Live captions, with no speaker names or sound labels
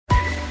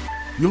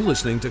You're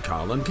listening to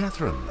Carl and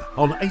Catherine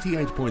on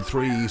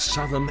 88.3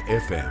 Southern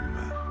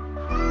FM.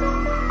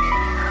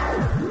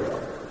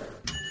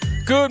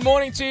 Good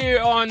morning to you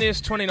on this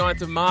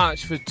 29th of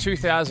March for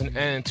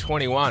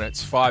 2021.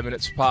 It's 5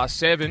 minutes past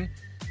 7.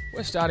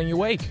 We're starting your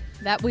week.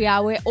 That we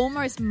are. We're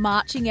almost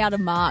marching out of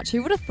March.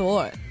 Who would have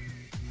thought?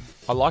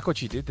 I like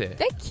what you did there.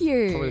 Thank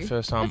you. Probably the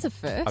first time That's a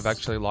first. I've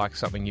actually liked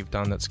something you've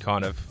done that's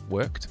kind of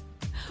worked.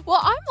 Well,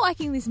 I'm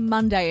liking this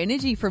Monday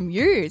energy from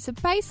you. It's a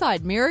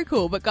Bayside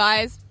miracle. But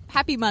guys,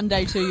 happy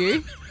Monday to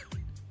you.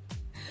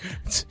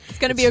 It's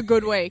going to be a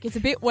good week. It's a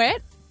bit wet,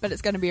 but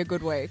it's going to be a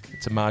good week.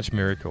 It's a March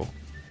miracle.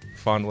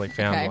 Finally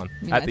found one.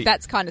 You know,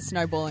 that's kind of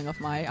snowballing off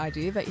my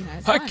idea, but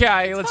it's fine.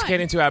 Okay, let's get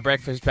into our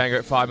breakfast banger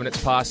at 5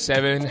 minutes past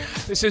 7.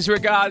 This is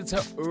Regards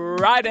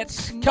Ride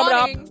It. Coming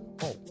up.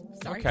 Oh,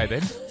 sorry. Okay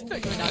then.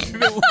 Thought you were done.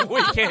 The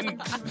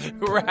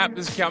weekend wrap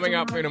is coming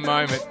up in a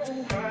moment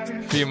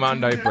for your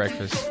Monday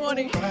breakfast.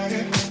 Morning.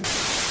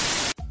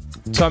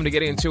 Time to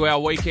get into our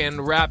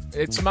weekend wrap.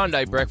 It's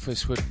Monday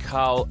breakfast with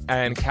Carl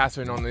and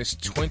Catherine on this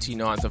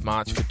 29th of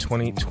March for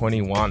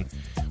 2021.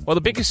 Well,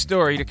 the biggest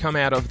story to come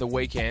out of the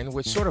weekend,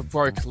 which sort of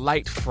broke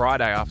late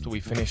Friday after we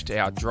finished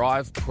our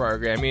drive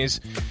program,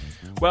 is,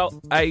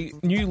 well, a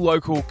new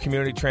local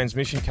community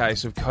transmission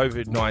case of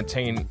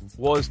COVID-19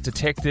 was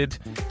detected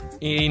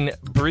in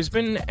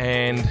Brisbane,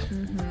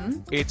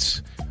 and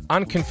it's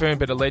unconfirmed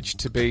but alleged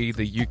to be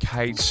the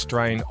UK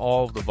strain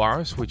of the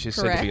virus, which is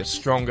said to be a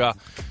stronger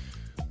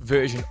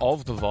version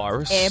of the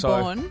virus.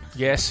 Airborne. So,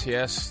 yes,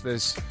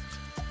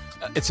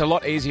 it's a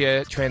lot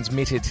easier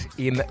transmitted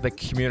in the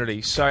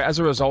community. So as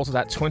a result of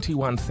that,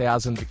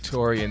 21,000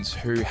 Victorians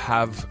who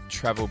have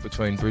travelled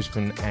between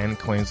Brisbane and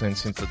Queensland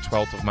since the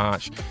 12th of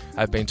March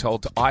have been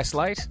told to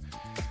isolate.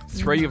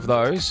 3 of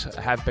those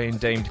have been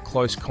deemed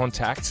close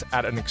contacts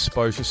at an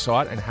exposure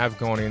site and have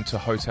gone into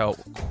hotel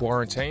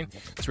quarantine.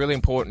 It's really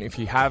important if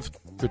you have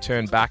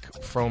returned back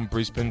from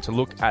Brisbane to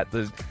look at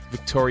the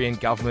Victorian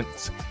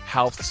government's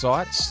health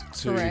sites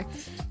to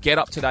get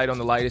up to date on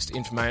the latest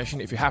information.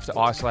 If you have to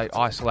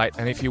isolate.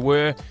 And if you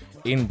were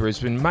in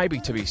Brisbane, maybe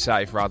to be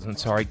safe rather than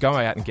sorry, go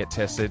out and get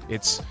tested.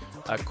 It's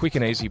a quick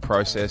and easy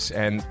process,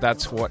 and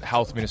that's what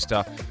Health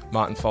Minister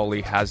Martin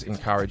Foley has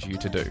encouraged you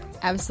to do.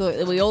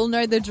 Absolutely. We all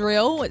know the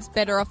drill. It's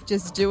better off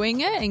just doing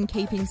it and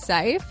keeping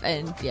safe,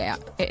 and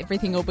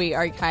everything will be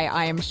okay,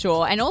 I am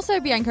sure. And also,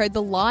 Bianco,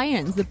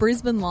 the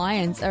Brisbane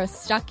Lions are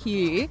stuck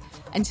here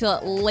until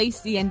at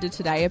least the end of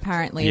today,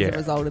 apparently, as a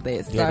result of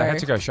this. Yeah, they had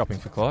to go shopping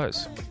for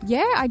clothes.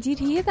 Yeah, I did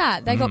hear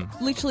that. They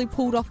got literally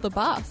pulled off the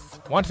bus.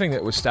 One thing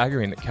that was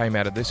staggering that came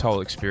out of this whole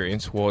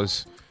experience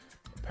was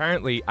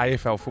apparently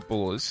AFL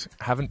footballers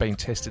haven't been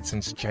tested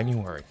since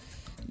January.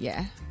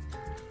 Yeah.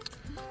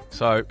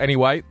 So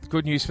anyway,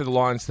 good news for the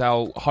Lions.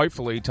 They'll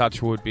hopefully,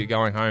 touch wood, be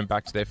going home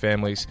back to their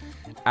families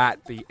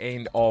at the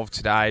end of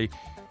today.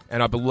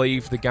 And I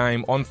believe the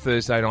game on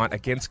Thursday night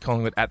against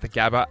Collingwood at the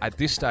Gabba at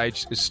this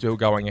stage is still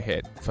going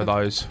ahead for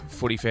those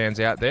footy fans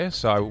out there.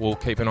 So we'll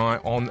keep an eye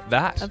on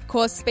that. Of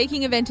course,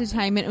 speaking of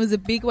entertainment, it was a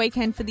big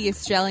weekend for the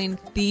Australian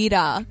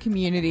theatre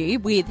community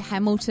with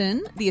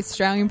Hamilton, the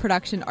Australian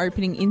production,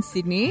 opening in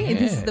Sydney. Yeah.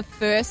 This is the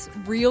first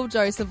real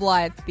dose of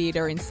live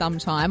theatre in some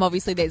time.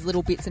 Obviously, there's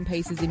little bits and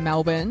pieces in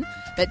Melbourne.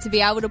 But to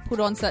be able to put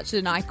on such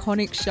an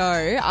iconic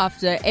show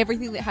after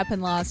everything that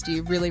happened last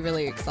year, really,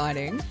 really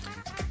exciting.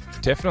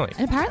 Definitely.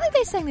 And apparently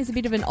they're saying there's a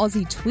bit of an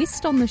Aussie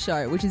twist on the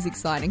show, which is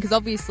exciting because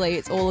obviously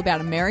it's all about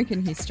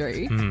American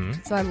history.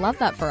 So I love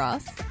that for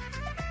us.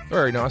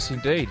 Very nice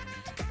indeed.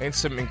 And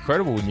some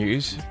incredible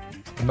news.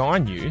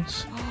 9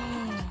 News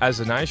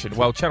as a nation,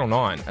 well, Channel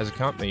 9 as a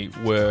company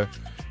were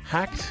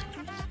hacked.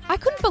 I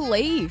couldn't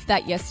believe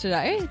that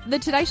yesterday. The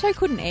Today Show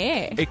couldn't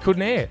air. It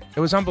couldn't air.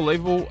 It was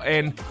unbelievable,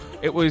 and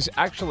it was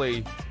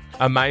actually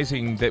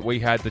amazing that we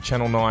had the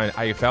Channel 9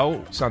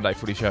 AFL Sunday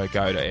Footy Show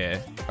go to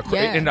air. It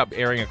ended up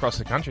airing across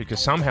the country because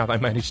somehow they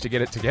managed to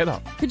get it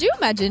together. Could you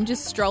imagine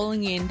just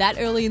strolling in that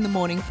early in the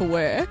morning for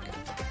work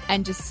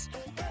and just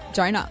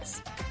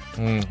donuts?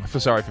 I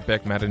feel sorry for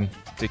Beck Madden,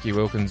 Dickie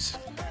Wilkins,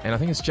 and I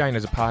think it's Jane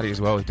as a party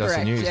as well who does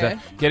the news. Yeah.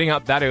 Getting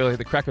up that early,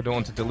 the crack of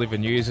dawn to deliver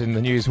news, and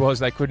the news was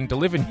they couldn't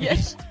deliver news.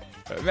 Yes.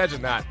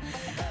 Imagine that.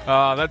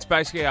 That's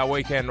basically our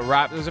weekend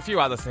wrap. There's a few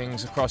other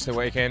things across the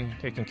weekend.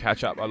 You can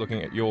catch up by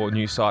looking at your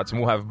news sites, and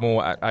we'll have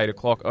more at 8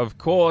 o'clock, of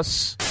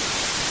course.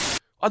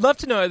 I'd love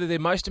to know the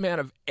most amount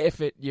of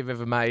effort you've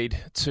ever made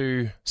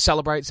to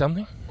celebrate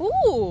something.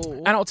 Ooh.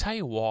 And I'll tell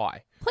you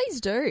why.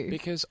 Please do.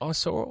 Because I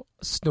saw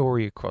a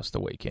story across the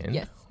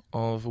weekend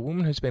of a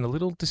woman who's been a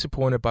little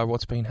disappointed by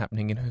what's been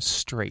happening in her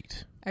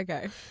street.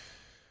 Okay.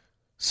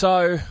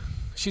 So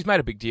she's made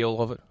a big deal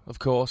of it, of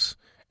course,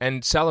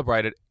 and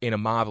celebrated in a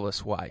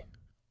marvellous way.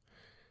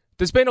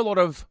 There's been a lot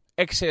of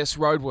excess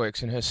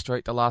roadworks in her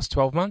street the last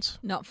 12 months.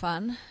 Not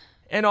fun.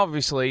 And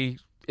obviously,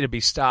 it'd be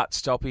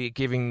start-stoppy,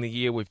 given the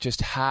year we've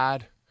just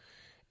had.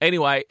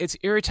 Anyway, it's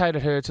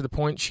irritated her to the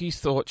point she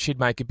thought she'd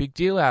make a big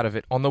deal out of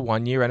it on the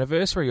 1-year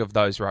anniversary of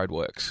those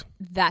roadworks.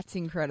 That's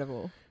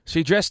incredible.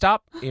 She dressed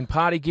up in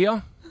party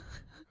gear,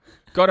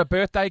 got a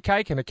birthday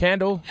cake and a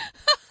candle,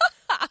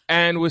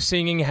 and was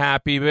singing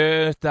Happy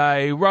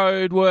Birthday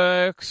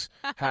Roadworks,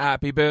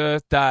 Happy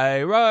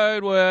Birthday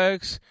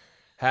Roadworks,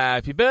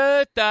 Happy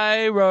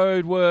Birthday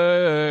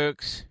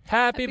Roadworks,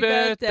 Happy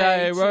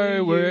Birthday birthday to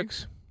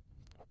Roadworks.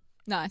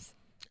 Nice.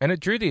 And it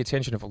drew the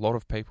attention of a lot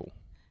of people.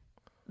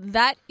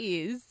 That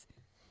is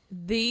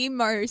the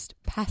most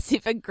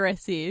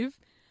passive-aggressive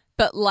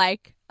but,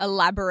 like,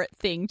 elaborate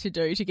thing to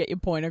do to get your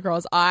point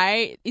across.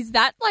 Is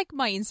that, like,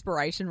 my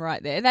inspiration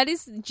right there? That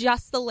is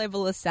just the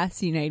level of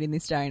sass you need in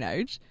this day and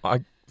age.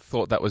 I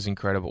thought that was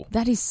incredible.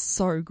 That is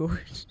so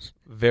good.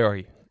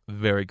 Very,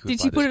 very good.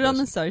 Did you put it on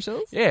the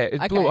socials? Yeah,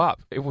 it blew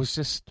up. It was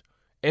just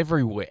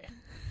everywhere.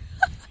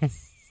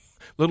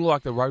 Little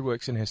like the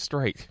roadworks in her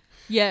street.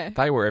 Yeah.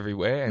 They were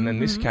everywhere, and then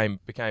this became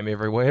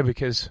everywhere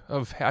because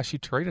of how she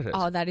treated it.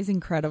 Oh, that is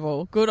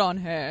incredible. Good on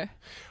her.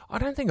 I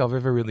don't think I've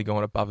ever really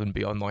gone above and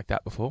beyond like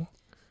that before.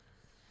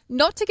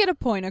 Not to get a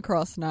point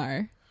across,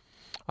 no.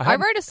 I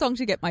wrote a song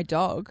to get my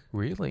dog.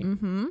 Really?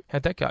 Mm-hmm.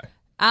 How'd that go?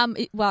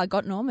 I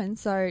got Norman,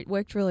 so it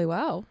worked really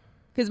well.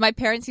 Because my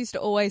parents used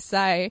to always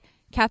say,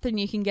 Catherine,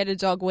 you can get a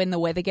dog when the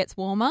weather gets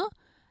warmer.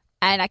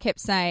 And I kept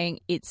saying,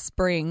 it's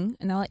spring.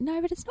 And they're like,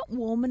 no, but it's not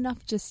warm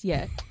enough just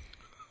yet.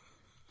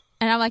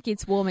 And I'm like,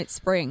 it's warm, it's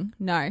spring.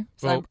 No.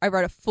 So I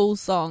wrote a full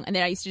song, and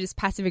then I used to just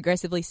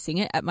passive-aggressively sing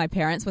it at my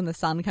parents when the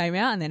sun came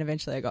out, and then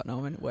eventually I got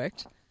Norman. It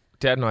worked.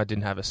 Dad and I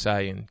didn't have a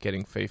say in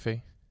getting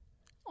Fifi.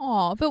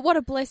 Oh, but what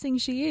a blessing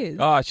she is.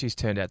 Oh, she's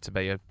turned out to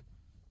be an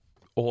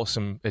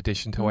awesome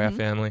addition to our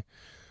family.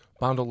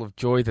 Bundle of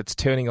joy that's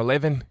turning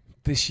 11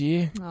 this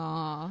year.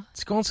 Aw.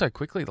 It's gone so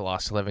quickly the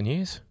last 11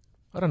 years.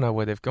 I don't know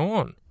where they've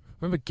gone. I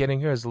remember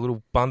getting her as a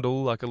little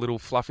bundle, like a little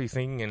fluffy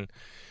thing, and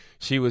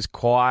she was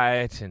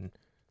quiet and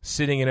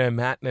sitting in her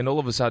mat, and then all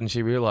of a sudden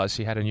she realised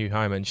she had a new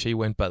home and she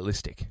went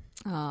ballistic.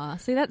 Ah,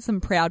 see, that's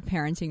some proud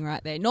parenting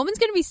right there. Norman's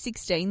going to be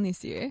 16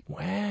 this year.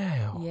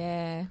 Wow.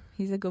 Yeah,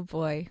 he's a good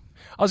boy.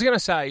 I was going to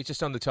say,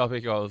 just on the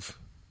topic of,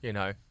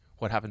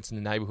 what happens in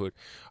the neighbourhood,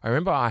 I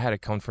remember I had a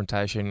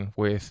confrontation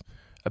with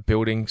a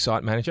building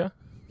site manager.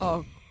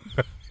 Oh,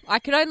 I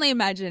could only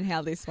imagine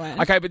how this went.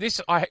 Okay, but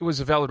this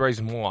was a valid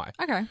reason why.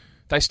 Okay.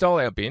 They stole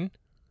our bin.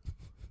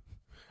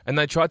 And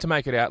they tried to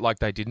make it out like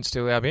they didn't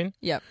steal our bin.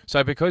 Yep.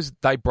 So because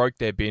they broke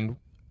their bin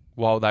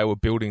while they were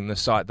building the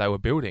site they were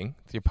building,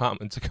 the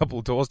apartment's a couple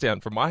of doors down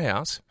from my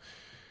house,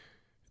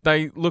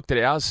 they looked at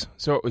ours,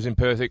 saw it was in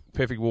perfect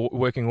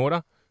working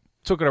order,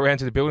 took it around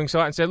to the building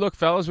site and said, look,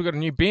 fellas, we've got a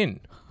new bin.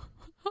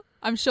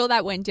 I'm sure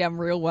that went down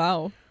real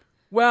well.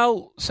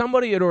 Well,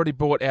 somebody had already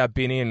brought our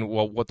bin in,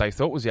 well, what they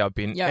thought was our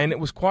bin, and it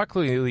was quite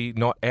clearly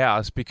not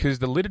ours because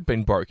the lid had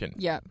been broken.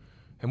 Yep.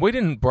 And we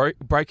didn't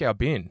break our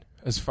bin,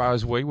 as far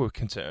as we were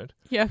concerned.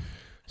 Yeah.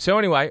 So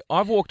anyway,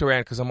 I've walked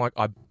around because I'm like,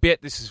 I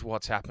bet this is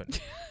what's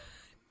happened.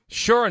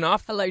 Sure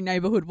enough. Hello,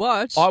 Neighbourhood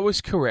Watch. I was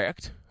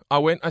correct.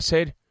 I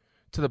said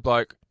to the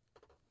bloke,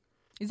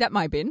 is that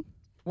my bin?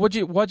 Why'd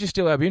you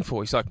steal our bin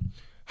for? He's like,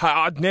 hey,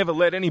 I'd never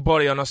let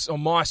anybody on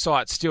my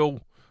site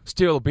steal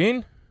a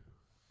bin.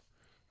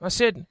 I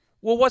said,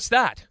 well, what's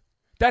that?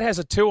 That has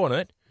a 2 on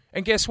it.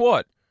 And guess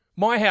what?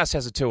 My house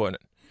has a 2 on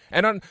it.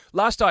 And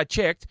last I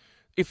checked,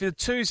 if the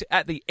 2's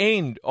at the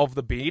end of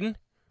the bin,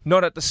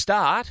 not at the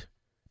start,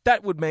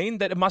 that would mean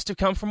that it must have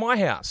come from my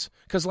house.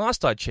 Because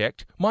last I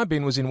checked, my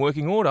bin was in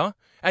working order,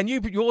 and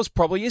yours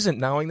probably isn't,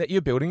 knowing that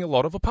you're building a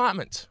lot of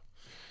apartments.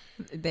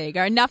 There you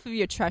go. Enough of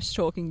your trash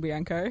talking,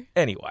 Bianco.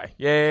 Anyway,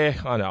 yeah,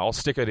 I know. I'll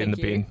stick it in the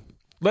bin.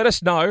 Let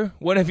us know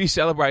whenever you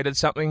celebrated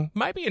something.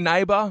 Maybe a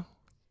neighbour.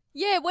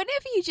 Yeah,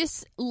 whenever you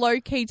just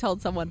low-key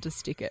told someone to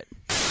stick it.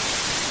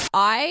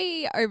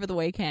 I, over the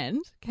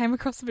weekend, came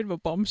across a bit of a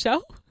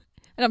bombshell.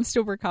 And I'm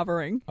still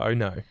recovering. Oh,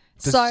 no.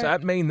 Does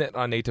that mean that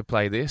I need to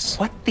play this?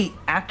 What the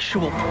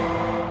actual...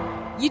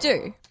 You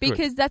do,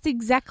 because that's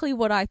exactly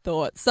what I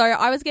thought. So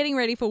I was getting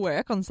ready for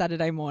work on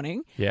Saturday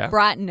morning. Yeah.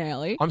 Bright and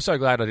early. I'm so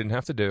glad I didn't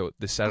have to do it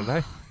this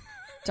Saturday.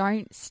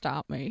 Don't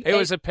start me. It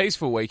was a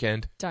peaceful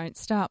weekend. Don't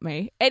start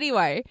me.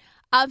 Anyway,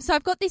 so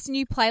I've got this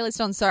new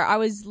playlist on. So I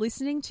was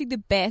listening to the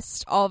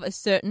best of a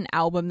certain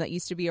album that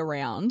used to be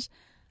around.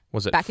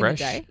 Was it back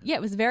fresh? in the day? Yeah,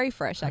 it was very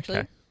fresh, actually.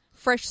 Okay.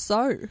 Fresh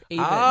so,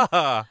 even.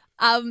 Ah!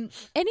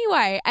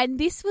 Anyway, and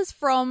this was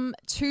from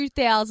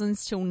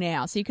 2000s till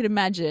now, so you could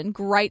imagine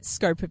great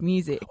scope of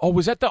music. Oh,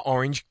 was that the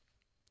orange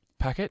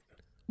packet?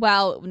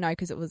 Well, no,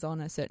 because it was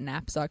on a certain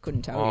app, so I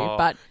couldn't tell you.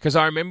 But because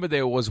I remember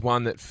there was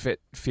one that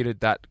fitted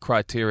that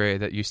criteria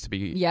that used to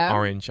be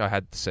orange. I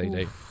had the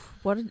CD. Oof,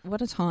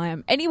 what a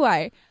time.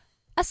 Anyway,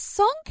 a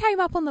song came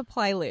up on the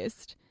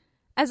playlist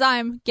as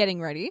I'm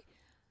getting ready,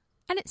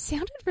 and it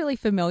sounded really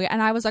familiar.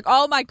 And I was like,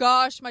 "Oh my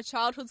gosh, my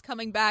childhood's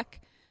coming back."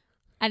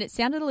 And it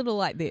sounded a little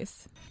like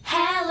this.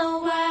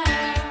 Hello world,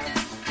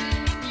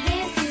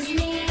 this is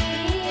me.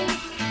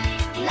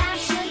 Life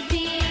should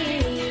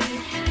be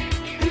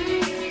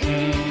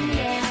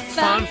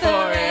fun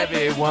for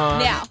everyone.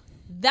 Now,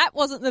 that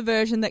wasn't the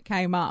version that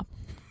came up.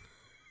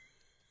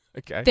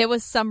 Okay. There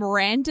was some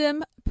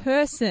random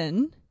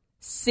person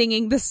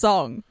singing the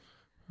song.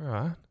 All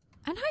right.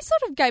 And I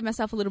sort of gave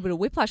myself a little bit of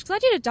whiplash because I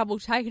did a double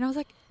take and I was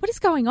like, what is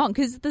going on?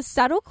 Because the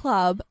Saddle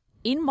Club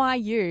in my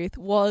youth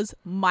was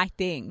my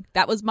thing.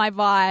 That was my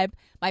vibe.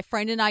 My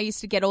friend and I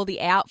used to get all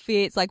the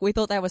outfits. Like, we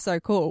thought they were so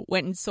cool.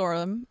 Went and saw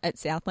them at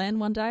Southland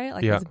one day.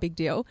 Like, it was a big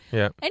deal.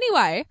 Yeah.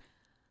 Anyway,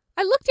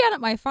 I looked down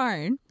at my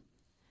phone.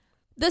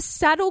 The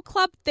Saddle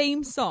Club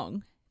theme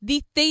song,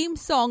 the theme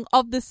song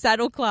of the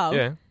Saddle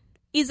Club,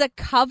 is a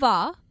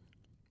cover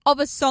of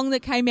a song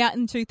that came out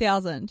in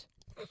 2000.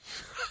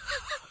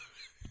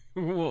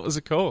 What was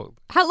it called?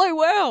 Hello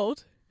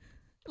World.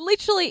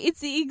 Literally, it's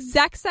the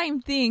exact same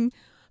thing,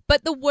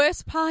 but the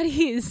worst part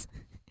is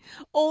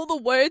all the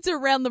words are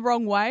around the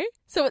wrong way,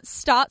 so it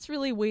starts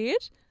really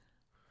weird,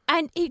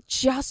 and it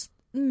just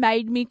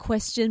made me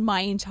question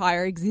my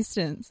entire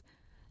existence.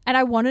 And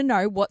I want to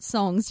know, what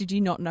songs did you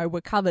not know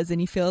were covers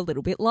and you feel a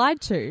little bit lied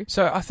to?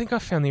 So I think I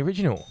found the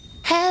original.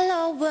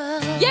 Hello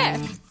world.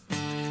 Yeah.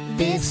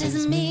 This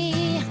is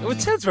me. Oh, it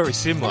sounds very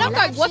similar. And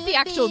I'm going, what the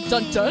actual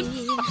dun-dun?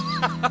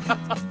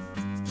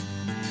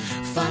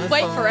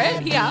 Wait for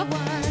it. Here.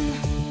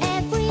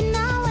 Every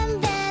now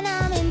and then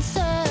I'm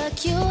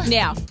insecure.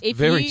 Now,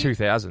 Very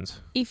 2000s.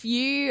 if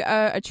you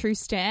are a true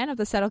stan of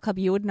the Saddle Club,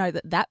 you would know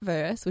that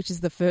verse, which is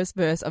the first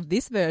verse of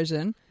this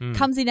version,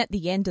 comes in at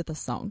the end of the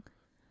song.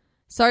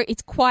 So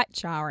it's quite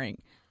jarring.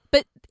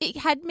 But it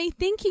had me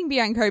thinking,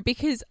 Bianco,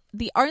 because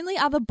the only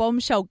other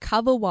Bombshell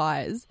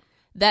cover-wise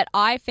that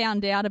I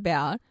found out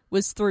about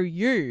was through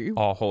you.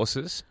 Oh,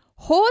 horses.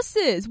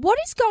 Horses. What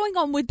is going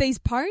on with these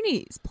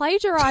ponies?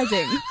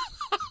 Plagiarizing.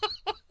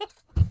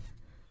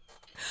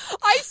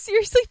 I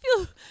seriously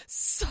feel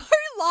so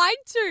lied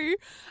to.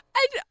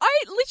 And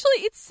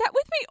it sat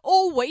with me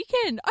all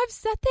weekend. I've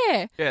sat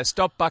there. Yeah,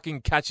 stop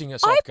bucking, catching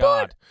us I off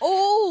guard. bought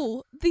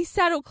all the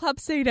Saddle Club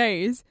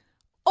CDs,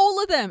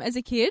 all of them as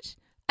a kid,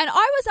 and I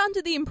was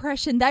under the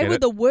impression they Get were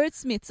it? the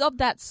wordsmiths of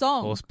that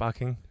song. Horse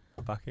bucking.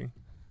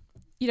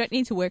 You don't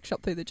need to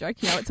workshop through the joke.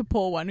 You know, it's a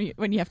poor one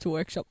when you have to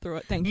workshop through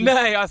it. Thank you.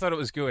 Nay, I thought it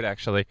was good,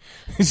 actually.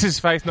 This is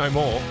Faith No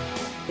More.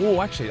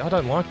 Oh, actually, I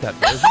don't like that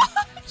version.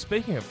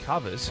 Speaking of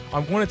covers, I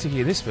wanted to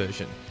hear this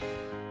version.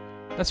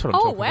 That's what I'm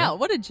Oh, talking wow. about.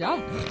 What a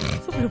jump.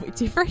 It's a little bit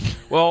different.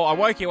 Well, I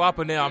woke you up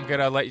and now I'm going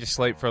to let you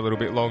sleep for a little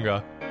bit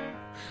longer.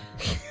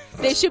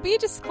 There should be a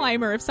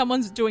disclaimer if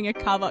someone's doing a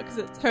cover because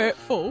it's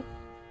hurtful.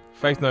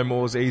 Faith No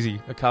More's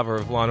Easy, a cover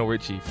of Lionel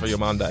Richie for your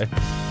Monday.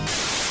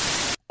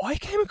 I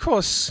came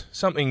across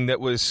something that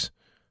was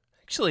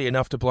actually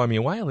enough to blow me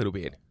away a little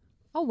bit.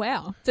 Oh,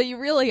 wow. So you're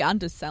really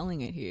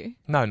underselling it here.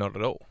 No, not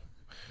at all.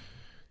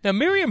 Now,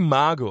 Miriam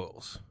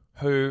Margolyes,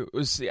 who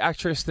was the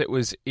actress that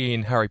was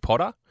in Harry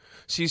Potter,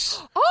 she's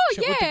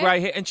with the yeah. grey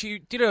hair, and she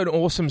did an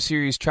awesome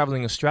series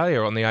Travelling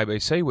Australia on the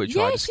ABC, which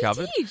I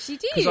discovered. She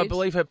did. Because I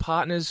believe her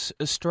partner's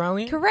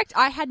Australian. Correct.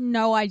 I had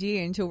no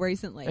idea until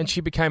recently. And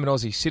she became an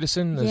Aussie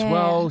citizen as Yeah,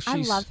 well. I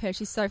love her.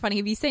 She's so funny.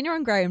 Have you seen her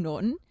on Graham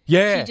Norton?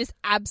 Yeah. She just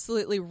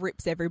absolutely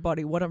rips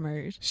everybody. What a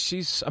mood.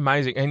 She's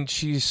amazing, and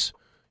she's,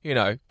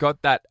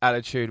 got that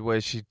attitude where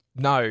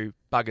no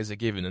buggers are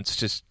given. It's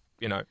just,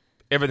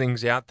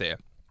 everything's out there.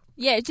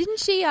 Yeah, didn't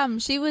she?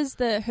 She was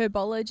the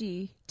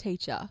herbology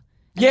teacher.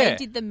 And Yeah. they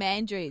did the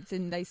mandrakes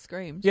and they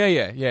screamed. Yeah,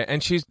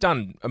 and she's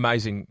done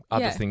amazing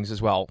other Yeah. things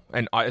as well.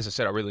 And as I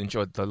said, I really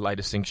enjoyed the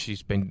latest thing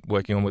she's been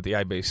working on with the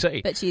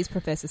ABC. But she is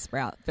Professor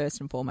Sprout,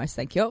 first and foremost.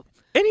 Thank you.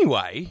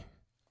 Anyway,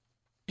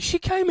 she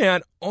came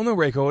out on the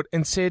record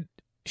and said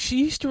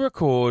she used to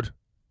record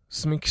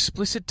some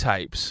explicit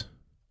tapes,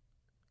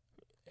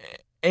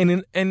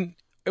 and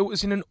it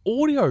was in an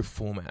audio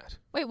format.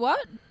 Wait,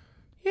 what?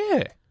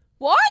 Yeah.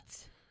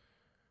 What?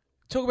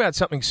 Talk about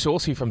something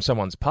saucy from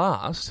someone's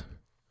past.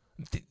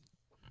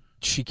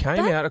 She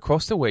came out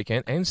across the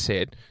weekend and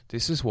said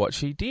this is what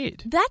she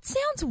did. That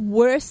sounds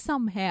worse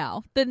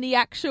somehow than the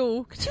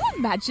actual... Could you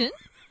imagine?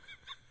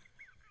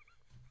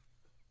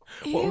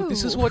 Well,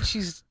 this is Ew. what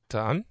she's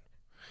done,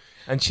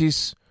 and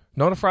she's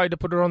not afraid to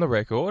put it on the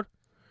record.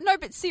 No,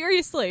 but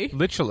seriously,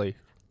 Literally.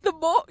 the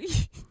more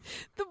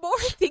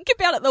I think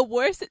about it, the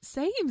worse it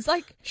seems.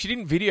 Like, She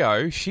didn't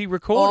video, she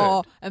recorded.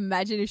 oh,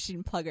 imagine if she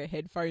didn't plug her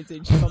headphones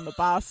in. She's on the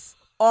bus.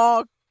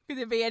 Oh, could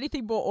there be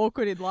anything more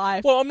awkward in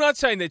life? Well, I'm not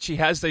saying that she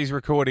has these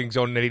recordings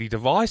on any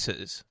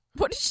devices.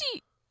 What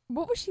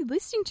was she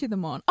listening to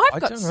them on? I've I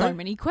got don't so know.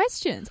 many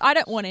questions. I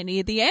don't want any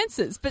of the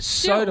answers, but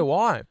still. So do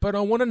I. But I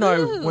want to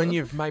know Ugh. when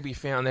you've maybe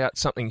found out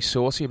something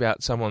saucy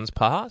about someone's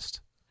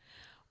past.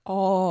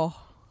 Oh,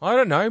 I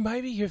don't know.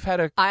 Maybe you've had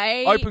an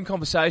open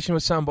conversation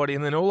with somebody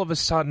and then all of a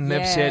sudden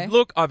they've Yeah. said,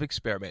 look, I've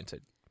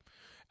experimented.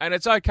 And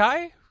it's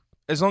okay.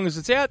 As long as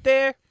it's out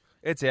there,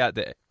 it's out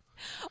there.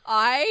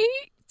 I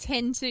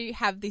tend to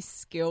have this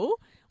skill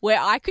where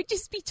I could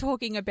just be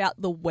talking about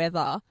the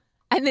weather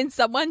and then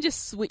someone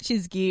just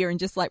switches gear and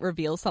just like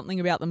reveals something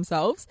about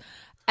themselves.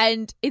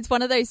 And it's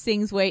one of those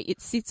things where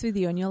it sits with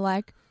you and you're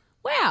like,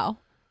 wow,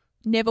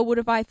 never would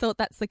have I thought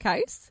that's the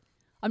case.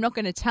 I'm not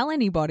going to tell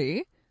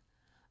anybody,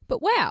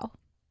 but wow.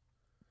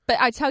 But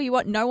I tell you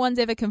what, no one's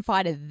ever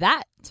confided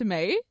that to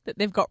me, that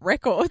they've got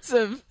records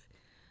of,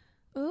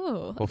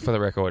 ooh. Well, for the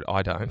record,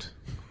 I don't.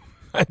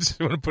 I just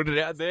want to put it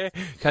out there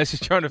in case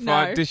you're trying to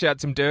No. dish out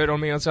some dirt on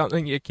me or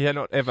something. You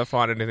cannot ever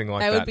find anything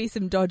like They that. would be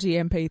some dodgy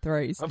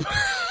MP3s.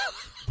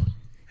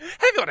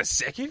 Hang on a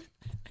second.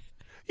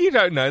 You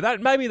don't know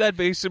that. Maybe that'd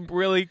be some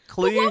really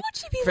clear, Why would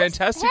she be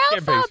fantastic How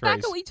far MP3s.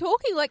 back are we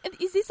talking? Like,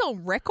 is this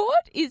on record?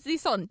 Is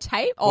this on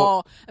tape?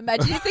 Oh,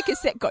 imagine if the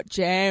cassette got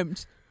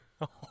jammed.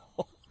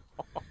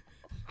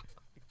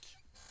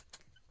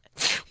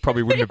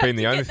 Probably wouldn't have been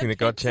the to only get thing the that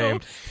got pencil.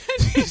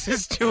 jammed.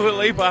 Jesus, Dua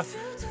Lipa,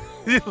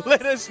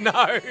 let us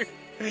know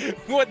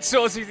what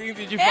saucy thing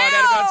did you find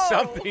out about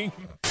something.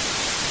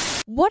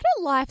 What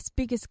are life's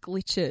biggest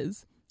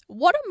glitches?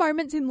 What are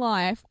moments in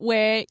life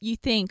where you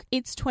think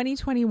it's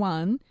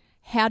 2021?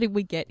 How did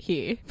we get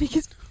here?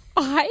 Because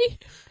during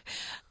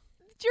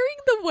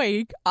the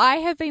week, I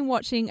have been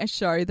watching a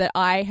show that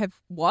I have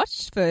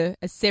watched for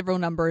a several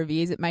number of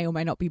years. It may or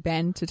may not be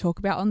banned to talk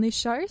about on this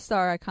show, so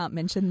I can't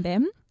mention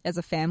them as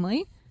a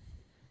family.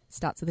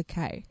 Starts with a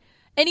K.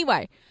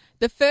 Anyway,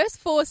 the first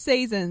 4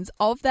 seasons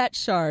of that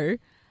show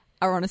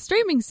are on a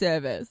streaming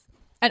service.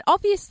 And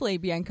obviously,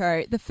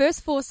 Bianco, the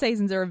first 4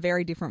 seasons are a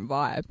very different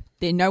vibe.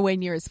 They're nowhere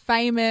near as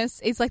famous.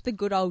 It's like the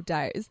good old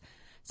days.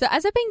 So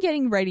as I've been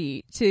getting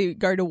ready to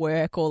go to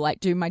work or like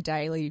do my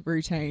daily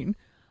routine,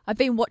 I've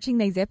been watching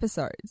these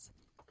episodes.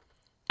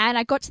 And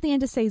I got to the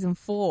end of season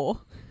 4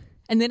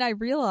 and then I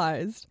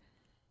realised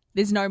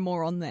there's no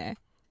more on there.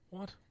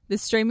 What? The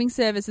streaming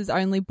service is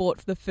only bought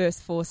for the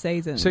first 4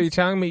 seasons. So you're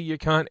telling me you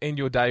can't end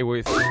your day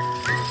with...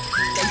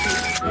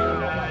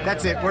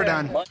 That's it. We're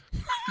done.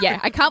 Yeah,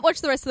 I can't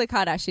watch the rest of the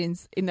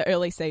Kardashians in the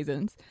early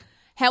seasons.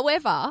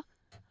 However,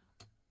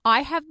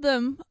 I have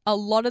them, a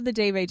lot of the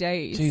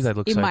DVDs Gee, they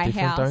look in so my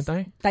different, house. don't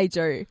they? They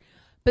do.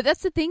 But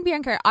that's the thing,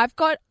 Bianca. I've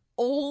got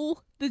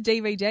all the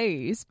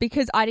DVDs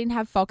because I didn't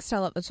have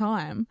Foxtel at the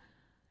time.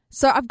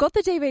 So I've got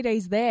the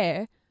DVDs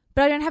there,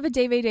 but I don't have a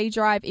DVD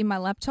drive in my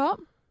laptop.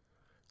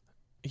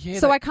 Yeah,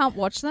 So I can't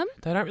watch them.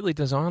 they don't really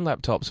design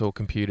laptops or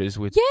computers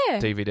with Yeah.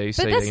 DVD, But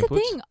CD that's inputs. the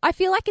thing. I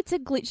feel like it's a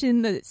glitch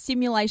in the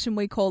simulation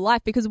we call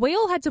life because we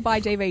all had to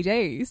buy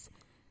DVDs.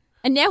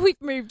 And now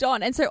we've moved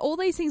on. And so all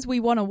these things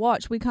we want to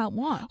watch, we can't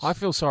watch. I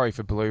feel sorry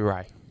for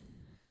Blu-ray.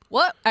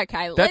 What?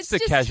 Okay, That's the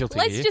casualty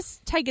Let's here.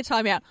 just take a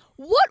time out.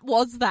 What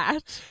was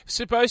that?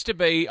 Supposed to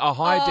be a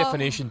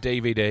high-definition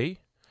DVD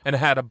and it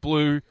had a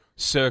blue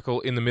circle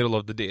in the middle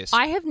of the disc.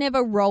 I have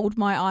never rolled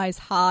my eyes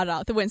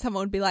harder than when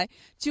someone would be like,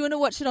 do you want to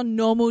watch it on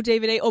normal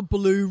DVD or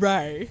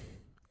Blu-ray?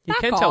 you back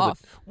can tell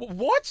off. that.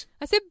 What?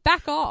 I said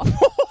back off.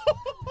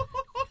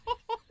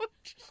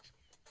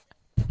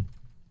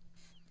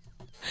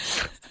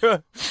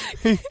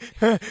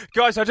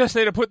 Guys, I just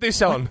need to put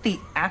this on. The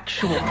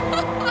actual.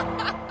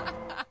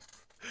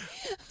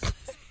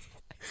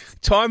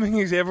 Timing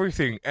is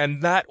everything,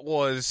 and that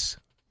was...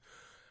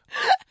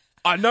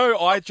 I know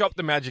I dropped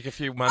the magic a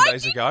few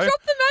Mondays ago.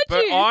 drop the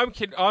But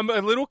magic. I'm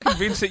a little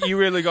convinced that you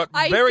really got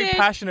I very said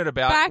passionate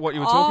about back what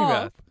you were talking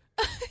off.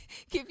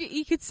 about.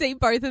 You could see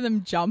both of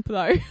them jump,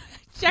 though.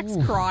 Jack's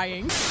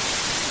crying.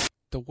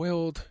 The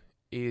world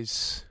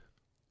is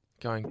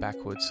going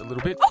backwards a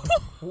little bit.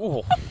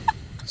 Ooh.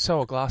 So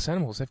are glass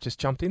animals. They've just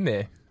jumped in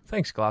there.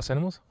 Thanks, glass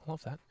animals. I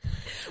love that.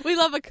 We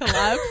love a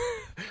collab.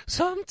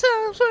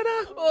 Sometimes when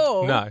I...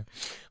 Oh. No.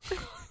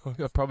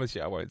 I promise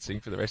you I won't sing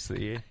for the rest of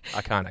the year.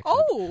 I can't actually.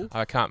 Oh.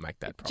 I can't make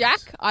that promise.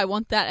 Jack, I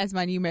want that as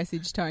my new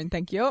message tone.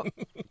 Thank you.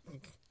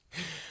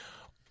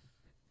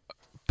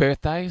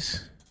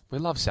 Birthdays. We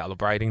love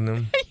celebrating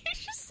them. You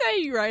just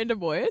say random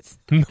words.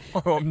 No,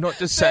 I'm not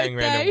just saying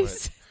random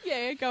words. Birthdays.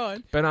 Yeah, go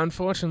on. But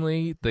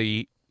unfortunately,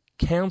 the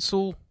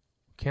cancel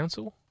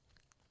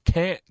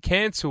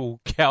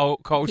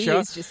culture. He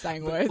is just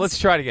saying words. Let's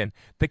try it again.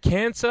 The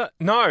cancer.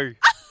 No.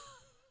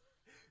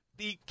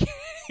 The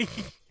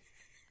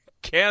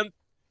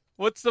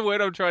What's the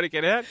word I'm trying to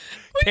get at?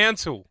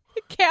 Cancel.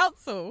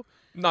 Council.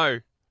 No.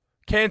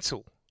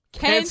 Cancel.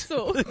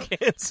 Cancel.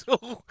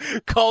 Cancel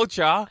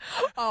culture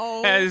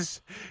Oh.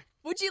 has.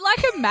 Would you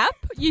like a map?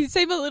 You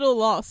seem a little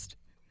lost.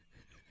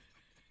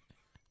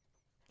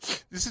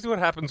 This is what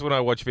happens when I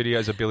watch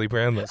videos of Billy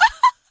Brownless.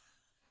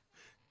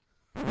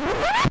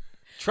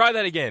 Try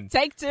that again.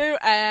 Take 2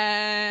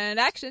 and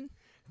action.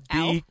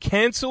 The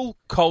cancel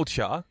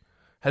culture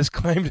has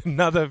claimed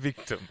another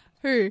victim.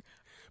 Who?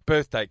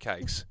 Birthday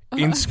cakes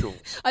in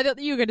schools. I thought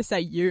that you were going to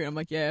say you. I'm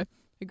like, yeah,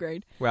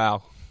 agreed.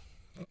 Wow.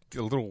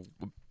 A little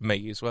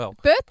me as well.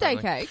 Birthday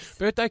apparently. cakes.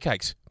 Birthday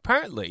cakes.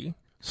 Apparently,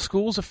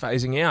 schools are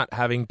phasing out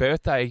having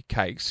birthday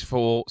cakes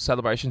for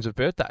celebrations of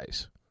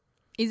birthdays.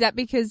 Is that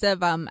because of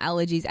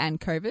allergies and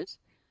COVID?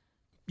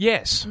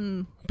 Yes.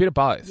 A bit of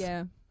both.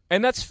 Yeah.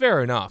 And that's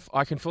fair enough.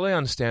 I can fully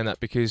understand that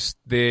because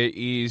there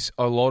is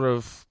a lot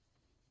of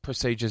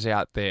procedures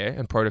out there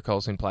and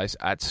protocols in place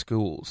at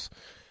schools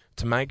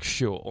to make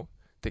sure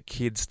that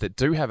kids that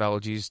do have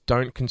allergies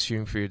don't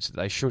consume foods that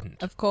they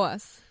shouldn't. Of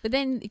course. But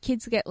then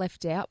kids get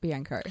left out,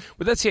 Bianco.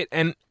 But that's it.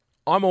 And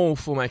I'm all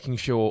for making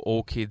sure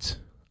all kids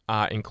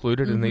are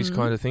included in these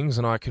kind of things.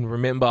 And I can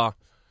remember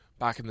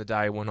back in the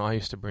day when I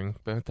used to bring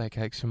birthday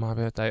cakes for my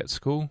birthday at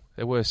school,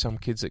 there were some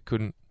kids that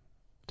couldn't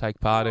take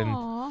part in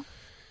Aww.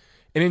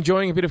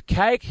 enjoying a bit of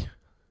cake.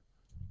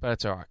 But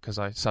it's all right because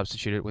I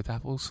substituted it with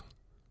apples.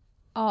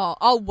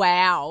 Oh,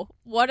 wow.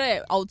 What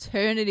an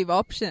alternative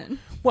option.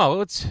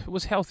 Well, it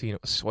was healthy and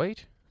it was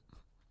sweet.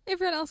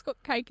 Everyone else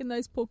got cake and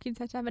those poor kids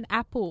had to have an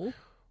apple.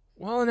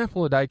 Well, an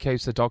apple a day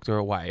keeps the doctor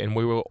away, and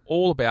we were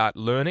all about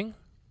learning.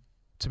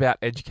 It's about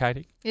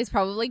educating. There's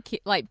probably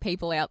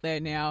people out there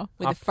now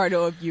with a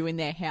photo of you in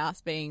their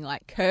house being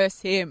like,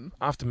 curse him.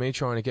 After me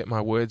trying to get my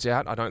words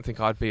out, I don't think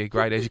I'd be a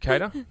great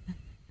educator.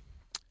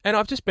 And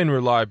I've just been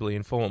reliably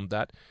informed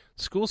that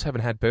schools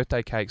haven't had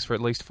birthday cakes for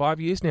at least 5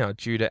 years now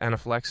due to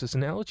anaphylaxis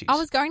and allergies. I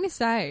was going to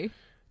say.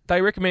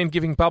 They recommend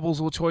giving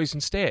bubbles or toys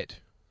instead.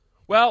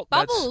 Well,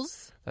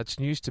 Bubbles? That's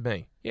news to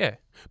me. Yeah.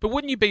 But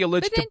wouldn't you be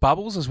allergic to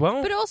bubbles as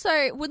well? But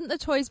also, wouldn't the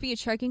toys be a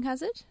choking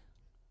hazard?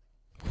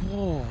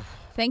 Oh,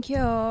 Thank you.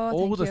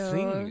 All Thank the you.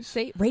 things.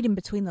 See, read in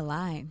between the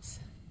lines.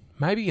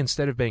 maybe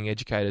instead of being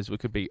educators, we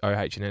could be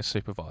OH&S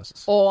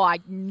supervisors. Or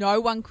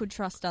no one could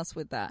trust us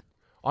with that.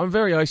 I'm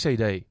very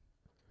OCD.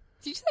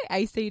 Did you say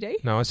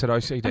ACD? No, I said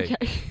OCD.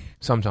 Okay.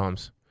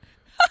 Sometimes.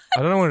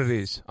 I don't know what it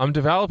is. I'm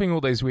developing all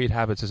these weird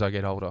habits as I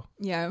get older.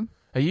 Yeah.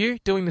 Are you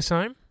doing the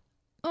same?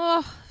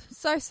 Oh,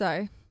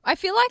 so. I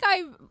feel like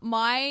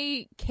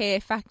my care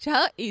factor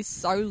is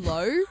so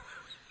low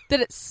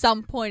that at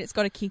some point it's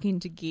got to kick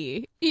into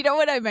gear. You know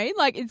what I mean?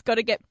 Like it's got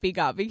to get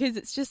bigger because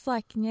it's just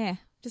like, yeah,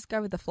 just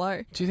go with the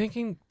flow. Do you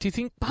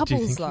think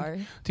Bubbles though?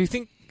 Do you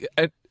think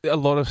a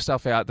lot of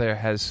stuff out there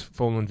has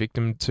fallen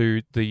victim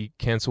to the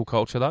cancel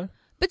culture though?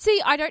 But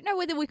see, I don't know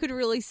whether we could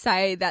really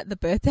say that the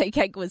birthday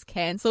cake was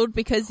cancelled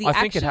because the I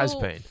think it has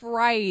been.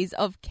 phrase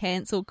of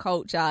cancel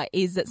culture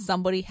is that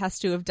somebody has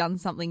to have done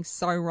something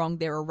so wrong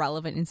they're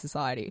irrelevant in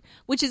society,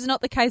 which is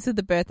not the case with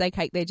the birthday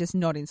cake. They're just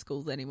not in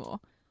schools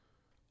anymore.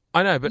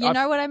 I know, but you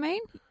know what I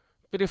mean?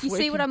 But if you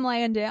see what I'm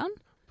laying down?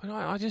 But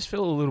I just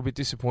feel a little bit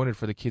disappointed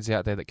for the kids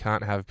out there that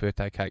can't have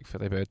birthday cake for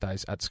their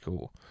birthdays at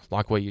school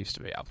like we used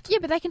to be able to. Yeah,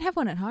 but they can have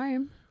one at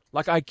home.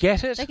 Like, I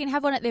get it. They can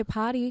have one at their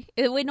party.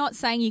 We're not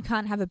saying you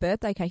can't have a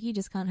birthday cake. You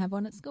just can't have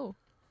one at school.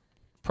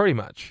 Pretty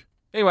much.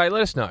 Anyway,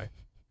 let us know.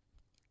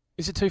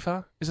 Is it too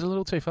far? Is it a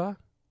little too far?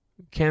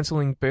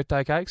 Cancelling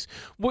birthday cakes?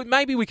 Well,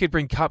 maybe we could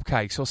bring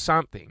cupcakes or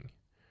something.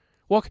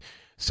 What?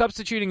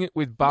 Substituting it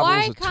with bubbles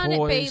Why or can't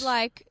toys? it be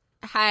like,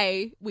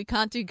 hey, we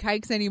can't do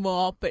cakes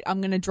anymore, but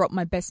I'm going to drop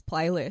my best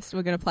playlist.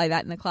 We're going to play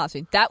that in the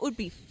classroom. That would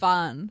be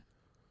fun.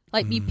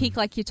 Like, you pick,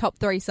 like, your top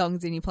 3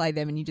 songs and you play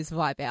them and you just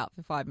vibe out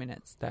for 5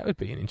 minutes. That would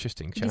be an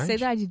interesting Did change. you see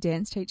that I did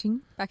dance teaching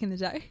back in the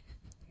day?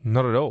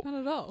 Not at all. Not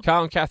at all.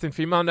 Carl and Catherine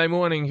for your Monday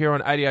morning here on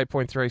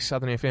 88.3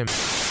 Southern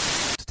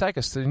FM. To take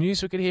us to the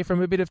news, we could hear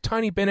from a bit of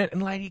Tony Bennett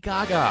and Lady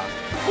Gaga.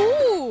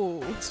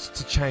 Ooh.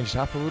 To change it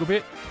up a little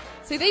bit.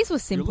 See, these were You're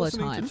simpler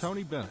listening times. to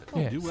Tony Bennett.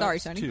 Yeah. Duets Sorry,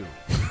 Tony. 2.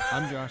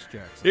 I'm Josh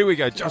Jackson. Here we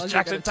go. Josh you're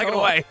Jackson, gonna take it talk.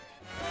 away.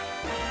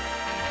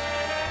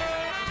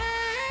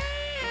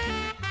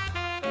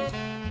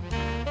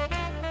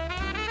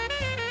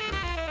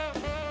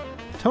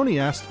 Tony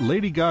asked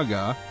Lady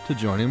Gaga to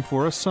join him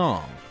for a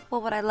song.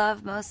 Well, what I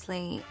love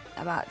mostly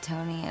about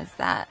Tony is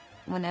that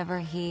whenever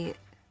he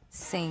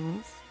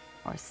sings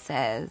or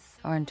says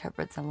or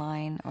interprets a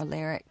line or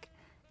lyric,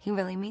 he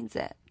really means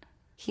it.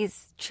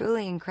 He's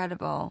truly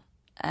incredible.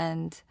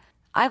 And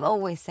I've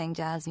always sang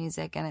jazz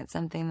music, and it's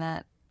something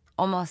that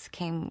almost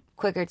came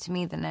quicker to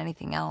me than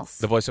anything else.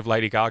 The voice of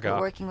Lady But Gaga.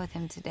 working with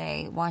him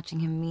today,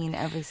 watching him mean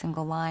every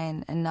single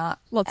line and not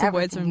Lots of ever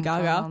words from thinking for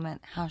a Gaga.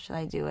 moment, how should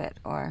I do it?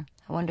 Or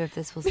I wonder if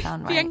this will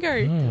sound right.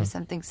 Bianco. There was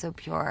something so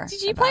pure.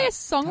 Did you play a about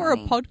song or a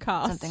Tony.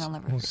 podcast? Something I'll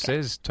never Well, forget.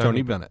 says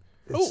Tony Bennett.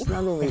 It's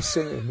not only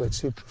singing, but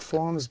she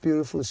performs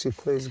beautifully. She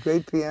plays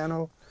great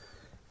piano,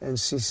 and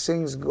she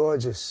sings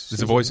gorgeous. This is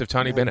the voice of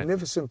Tony Bennett.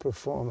 Magnificent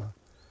performer.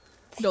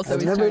 Also I've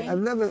is never, Tony.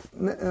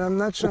 and I'm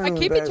not trying I to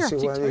keep embarrass you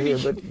interrupting while you're here,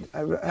 Tony. but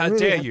I How really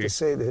dare have you. to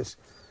say this.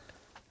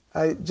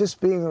 Just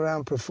being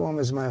around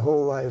performers my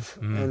whole life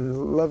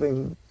and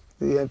loving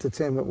the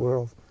entertainment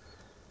world.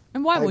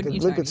 And why I wouldn't could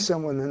you, look Tony? at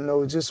someone and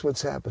know just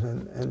what's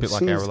happening. And A bit like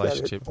she's our got it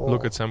relationship. all.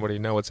 Look at somebody,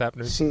 know what's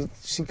happening.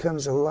 She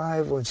comes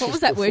alive when she's What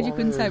was that word you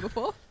couldn't say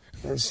performing,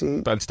 before? and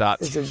she Don't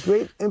start. is a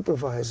great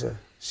improviser.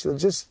 She'll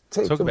just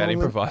take Talk the about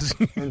moment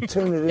improvising. and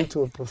turn it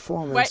into a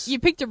performance. Wait, you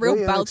picked a real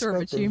Very belter of a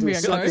unexpected, tune, do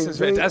Bianco. something This is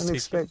very fantastic.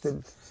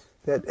 unexpected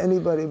that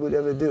anybody would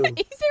ever do. Is there a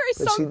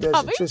But she song does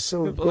coming? it just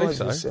so I believe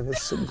so. gorgeous, and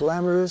it's so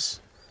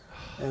glamorous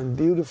and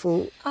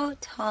beautiful. Oh,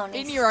 Tony.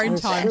 In your own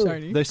It's time, true.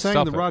 Tony. They sang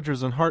Stop the it.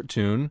 Rogers and Hart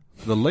tune,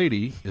 The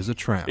Lady is a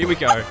Tramp. Here we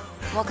go.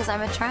 Well, because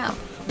I'm a tramp.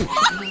 He knows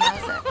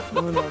it.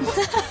 No, no.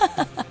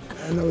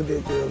 I know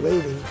that you're a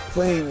lady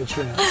playing a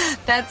tramp.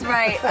 That's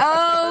right.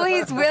 Oh,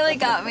 he's really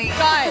got me.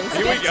 Guys,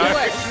 Here we get go.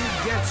 to it.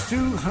 She gets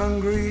too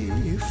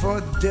hungry for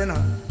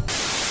dinner.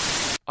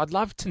 I'd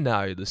love to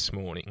know this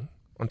morning,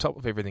 on top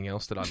of everything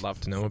else that I'd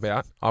love to know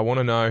about, I want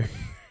to know...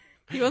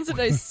 He wants to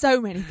know so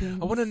many things.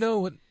 I want to know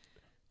what...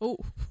 Oh.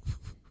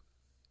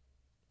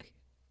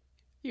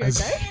 You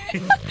okay?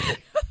 That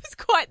was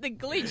quite the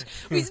glitch.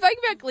 We spoke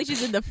about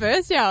glitches in the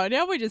first hour.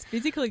 Now we're just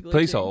physically glitching.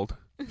 Please hold.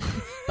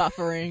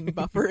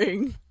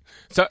 Buffering.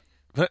 So,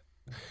 but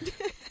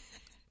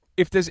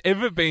if there's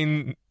ever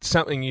been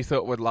something you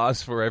thought would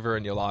last forever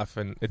in your life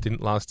and it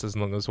didn't last as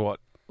long as what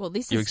Well,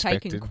 this you has taken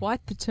expected.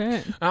 quite the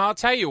turn. I'll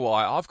tell you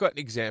why. I've got an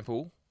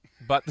example,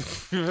 but the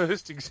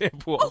first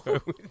example I'll go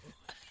with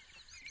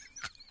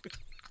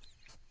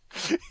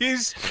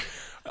is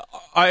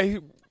I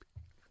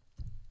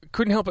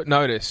couldn't help but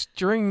notice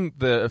during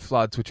the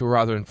floods, which were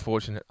rather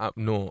unfortunate up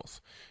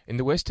north, in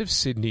the west of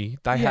Sydney,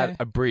 they had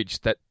a bridge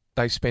that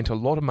they spent a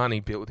lot of money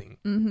building,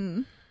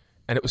 and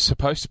it was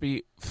supposed to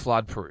be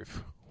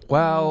flood-proof.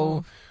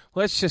 Well,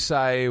 let's just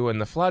say when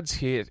the floods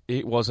hit,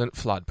 it wasn't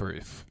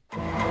flood-proof.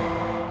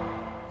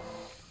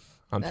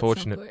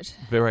 Unfortunate. That's not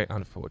good. Very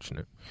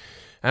unfortunate.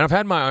 And I've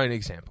had my own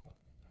example.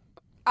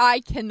 I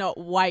cannot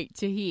wait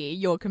to hear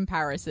your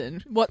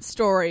comparison. What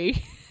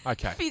story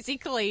Okay.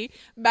 physically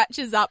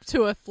matches up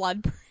to a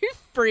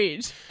flood-proof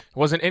bridge? It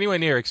wasn't anywhere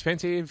near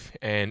expensive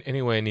and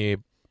anywhere near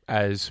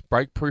as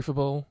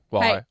break-proofable.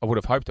 Well, Hey, I would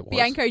have hoped it was.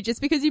 Bianco,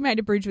 just because you made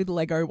a bridge with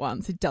Lego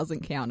once, it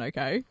doesn't count,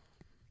 okay?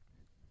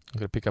 I'm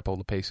going to pick up all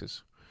the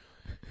pieces.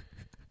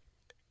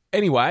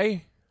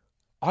 Anyway,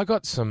 I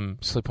got some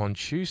slip-on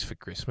shoes for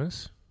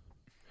Christmas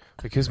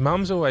because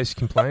Mum's always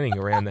complaining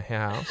around the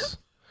house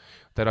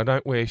that I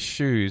don't wear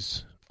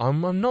shoes.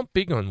 I'm not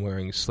big on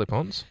wearing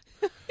slip-ons.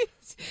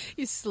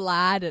 You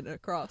slide it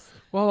across.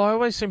 Well, I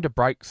always seem to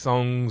break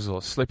thongs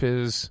or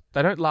slippers.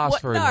 They don't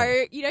last very long.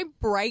 No, you don't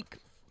break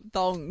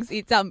thongs.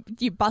 It's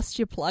you bust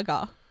your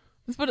plugger.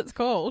 That's what it's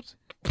called.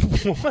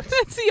 What?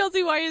 That's the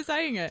Aussie way of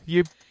saying it.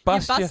 You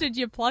Busted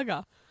your plugger.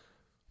 Have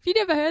you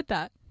never heard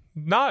that?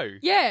 No.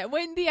 Yeah,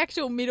 when the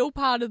actual middle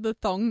part of the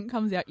thong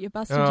comes out, you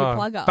busted your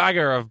plugger.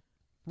 Bugger, I've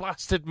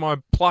busted my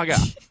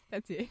plugger.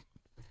 That's it.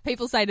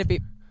 People say it a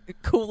bit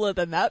cooler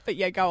than that, but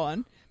yeah, go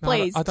on. No,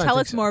 Please, I don't tell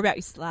think us so. more about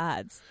your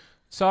slides.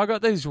 So I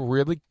got these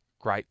really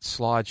great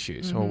slide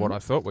shoes, or what I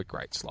thought were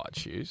great slide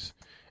shoes.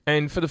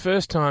 And for the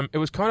first time, it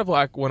was kind of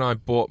like when I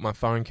bought my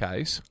phone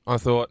case. I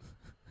thought,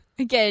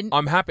 Again.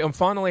 I'm happy. I'm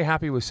finally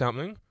happy with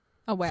something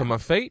Oh, wow. for my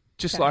feet,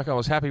 just Okay. like I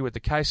was happy with the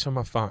case for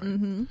my phone.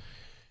 Mm-hmm.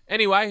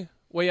 Anyway,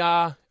 we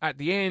are at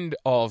the end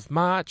of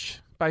March.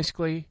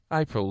 Basically,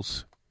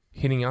 April's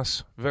hitting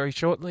us very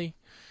shortly.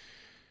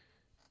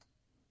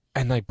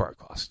 And they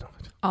broke last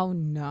night. Oh,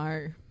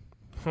 no.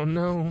 Oh,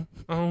 no.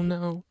 Oh,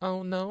 no.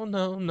 Oh, no,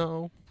 no,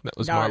 no. That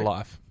was No. my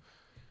life.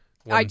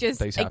 when I just,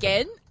 these happened.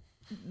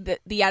 again,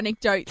 the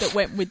anecdote that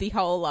went with the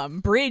whole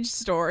bridge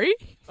story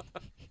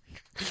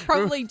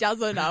probably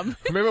doesn't.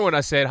 Remember when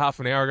I said half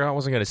an hour ago I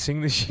wasn't going to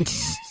sing this shit?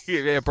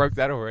 Yeah, I broke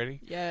that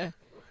already. Yeah.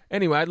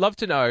 Anyway, I'd love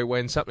to know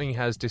when something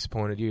has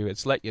disappointed you,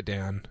 it's let you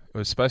down. It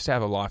was supposed to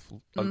have a long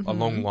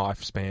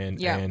lifespan,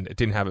 Yeah. and it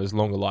didn't have as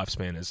long a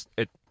lifespan as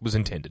it was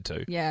intended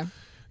to. Yeah.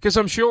 Because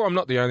I'm sure I'm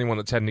not the only one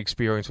that's had an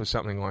experience with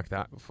something like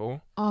that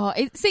before. Oh,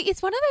 it's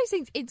one of those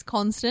things. It's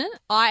constant.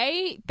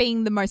 I,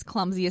 being the most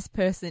clumsiest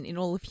person in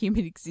all of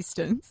human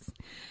existence,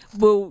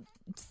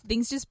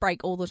 things just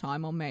break all the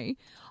time on me.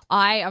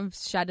 I'm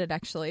shattered,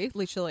 actually,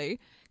 literally.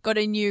 Got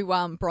a new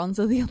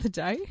bronzer the other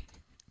day,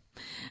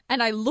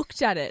 and I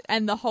looked at it,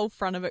 and the whole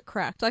front of it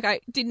cracked. Like, I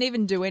didn't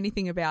even do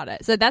anything about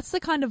it. So that's the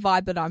kind of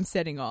vibe that I'm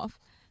setting off.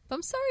 But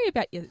I'm sorry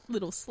about your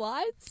little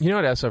slides. You know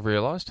what else I've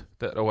realised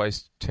that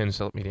always tends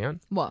to let me down?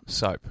 What?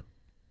 Soap.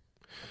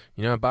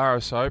 You know, a bar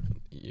of soap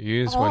you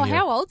use Oh, when you...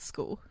 how old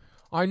school?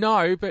 I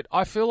know, but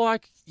I feel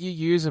like you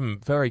use them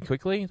very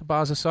quickly, the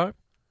bars of soap.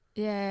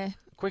 Yeah.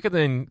 Quicker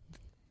than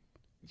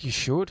you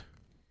should.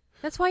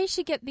 That's why you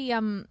should get the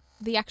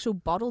actual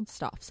bottled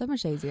stuff. So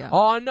much easier.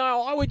 Oh,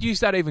 no, I would use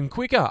that even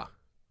quicker.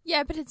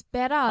 Yeah, but it's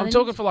better. I'm than-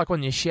 talking for like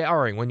when you're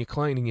showering, when you're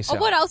cleaning Oh, yourself.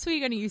 what else were you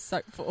going to use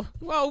soap for?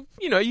 Well,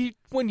 you know,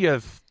 when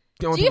you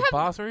go into you the have-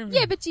 bathroom.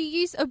 Yeah, but do you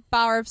use a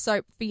bar of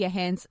soap for your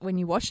hands when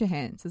you wash your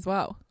hands as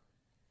well?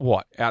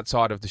 What,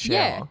 outside of the shower?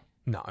 Yeah.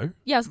 No,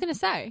 Yeah, I was going to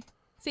say.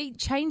 See,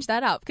 change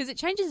that up because it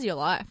changes your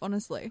life,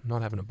 honestly. I'm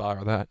not having a bar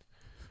of that.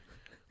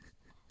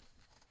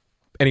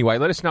 Anyway,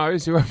 let us know,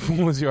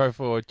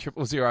 0404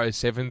 000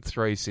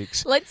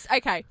 736.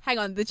 Okay, hang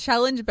on. The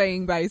challenge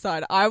being,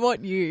 Bayside, I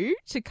want you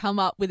to come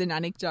up with an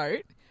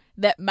anecdote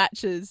that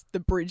matches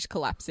the bridge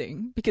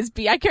collapsing because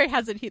Bianco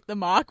hasn't hit the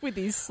mark with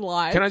his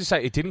slides. Can I just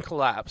say, it didn't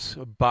collapse,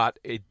 but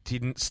it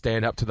didn't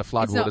stand up to the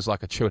floodwaters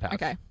like it should have.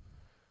 Okay.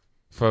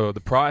 For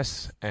the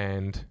price,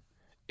 and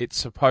it's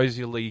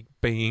supposedly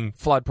being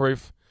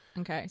floodproof.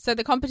 Okay, so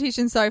the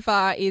competition so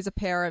far is a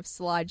pair of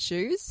slide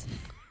shoes.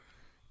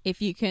 If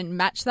you can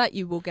match that,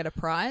 you will get a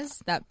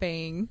prize, that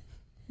being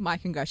my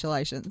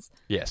congratulations.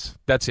 Yes,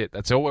 that's it.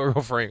 That's all we're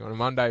offering on a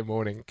Monday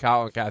morning.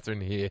 Carl and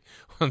Catherine here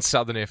on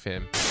Southern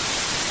FM.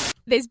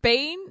 There's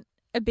been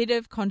a bit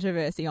of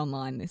controversy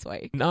online this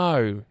week,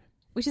 No.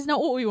 which is not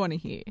what we want to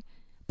hear.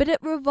 But it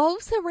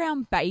revolves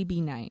around baby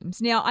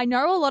names. Now, I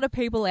know a lot of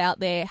people out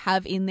there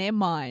have in their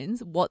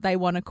minds what they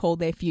want to call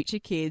their future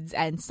kids.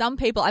 And some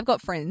people, I've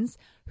got friends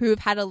who have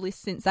had a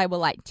list since they were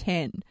like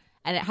 10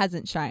 and it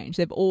hasn't changed.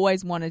 They've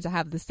always wanted to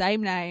have the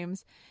same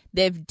names.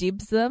 They've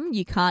dibs them.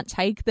 You can't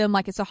take them.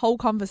 Like, it's a whole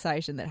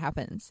conversation that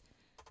happens.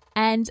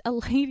 And a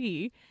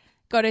lady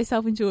got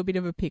herself into a bit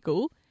of a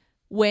pickle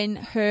when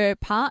her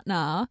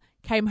partner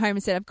came home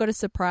and said, I've got a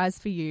surprise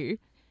for you.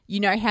 You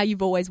know how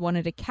you've always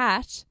wanted a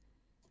cat?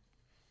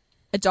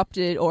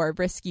 adopted or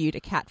rescued a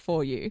cat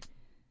for you.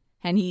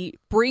 And he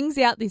brings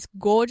out this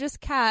gorgeous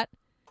cat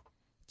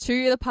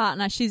to the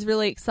partner. She's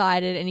really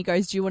excited. And he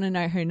goes, do you want to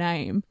know her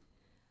name?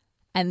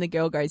 And the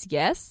girl goes,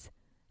 yes.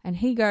 And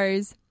he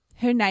goes,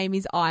 her name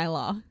is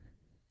Isla.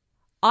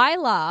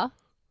 Isla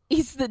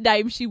is the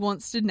name she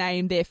wants to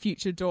name their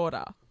future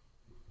daughter.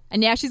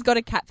 And now she's got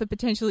a cat for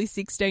potentially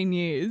 16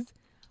 years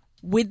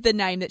with the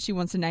name that she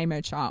wants to name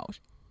her child.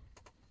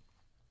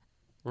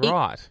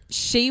 Right.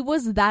 She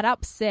was that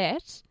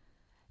upset.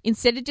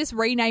 Instead of just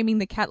renaming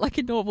the cat like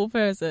a normal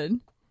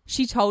person,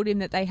 she told him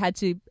that they had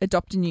to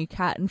adopt a new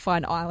cat and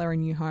find Isla a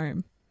new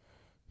home.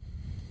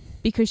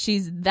 Because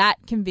she's that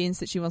convinced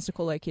that she wants to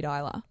call her kid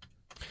Isla.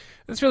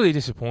 It's really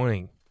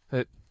disappointing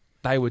that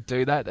they would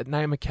do that, that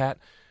name a cat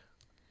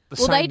the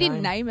Well, same they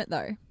didn't name. name it,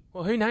 though.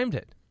 Well, who named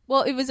it?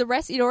 Well, it was a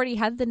rest. It already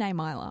had the name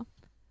Isla.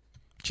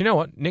 Do you know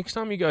what? Next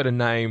time you go to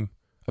name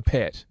a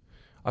pet,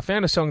 I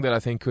found a song that I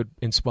think could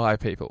inspire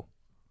people.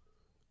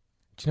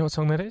 Do you know what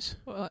song that is?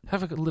 What?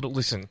 Have a little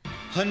listen.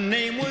 Her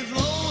name was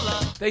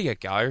Lola. There you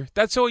go.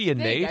 That's all you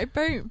There need. you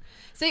go. Boom.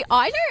 See,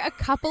 I know a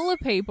couple of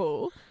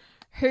people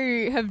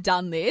who have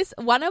done this.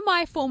 One of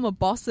my former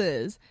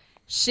bosses,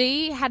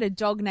 she had a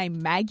dog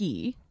named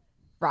Maggie,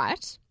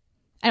 right?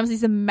 And it was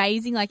this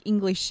amazing, like,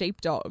 English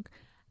sheepdog.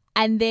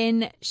 And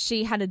then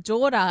she had a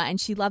daughter and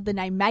she loved the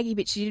name Maggie,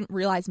 but she didn't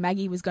realize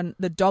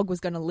the dog was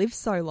going to live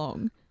so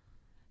long.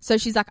 So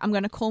she's like, I'm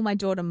going to call my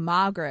daughter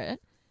Margaret.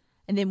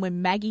 And then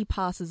when Maggie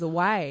passes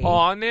away,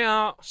 Oh,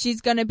 now. she's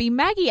going to be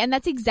Maggie. And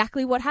that's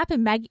exactly what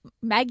happened.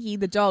 Maggie,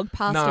 the dog,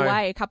 passed No.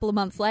 away a couple of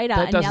months later,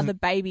 That and now doesn't- the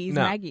baby is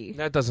No, Maggie.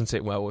 that doesn't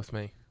sit well with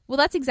me. Well,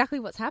 that's exactly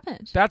what's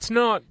happened. That's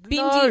not. Bindi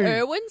no.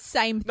 Irwin,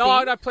 same thing.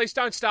 No, please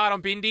don't start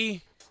on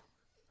Bindi.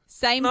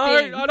 Same No,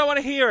 thing. I don't want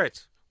to hear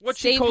it. What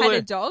she Steve call had it?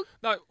 a dog.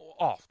 No,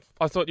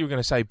 I thought you were going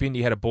to say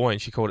Bindi had a boy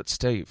and she called it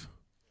Steve.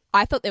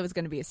 I thought there was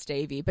going to be a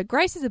Stevie, but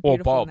Grace is a Or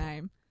beautiful Bob.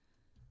 name.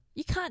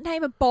 You can't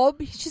name a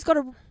Bob. She's got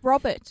a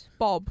Robert.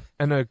 Bob.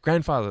 And her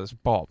grandfather's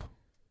Bob.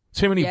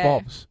 Too many Yeah.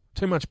 Bobs.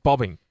 Too much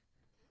bobbing.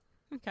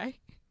 Okay.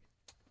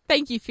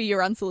 Thank you for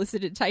your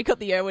unsolicited take on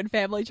the Irwin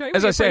family tree.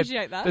 As We I said,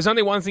 appreciate that. there's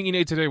only one thing you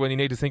need to do when you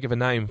need to think of a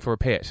name for a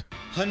pet.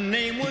 Her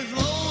name was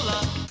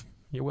Lola.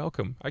 You're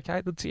welcome.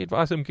 Okay, that's the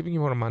advice I'm giving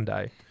you on a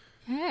Monday.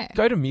 Yeah.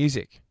 Go to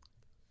music.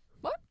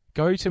 What?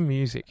 Go to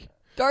music.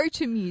 Go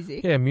to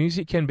music. Yeah,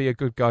 music can be a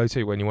good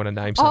go-to when you want to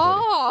name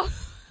somebody. Oh.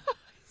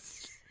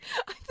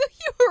 I thought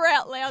you were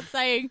out loud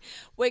saying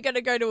we're going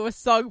to go to a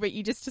song, but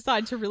you just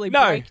decided to really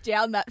No. break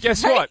down that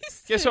Guess phrase. what?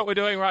 Guess what we're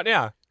doing right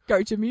now?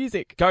 Go to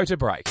music. Go to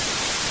break.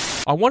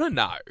 I want to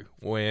know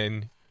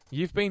when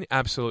you've been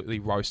absolutely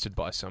roasted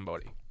by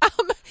somebody.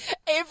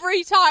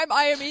 Every time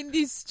I am in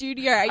this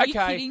studio, are you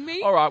kidding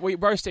me? All right, we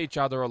roast each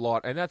other a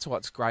lot, and that's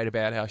what's great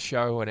about our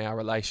show and our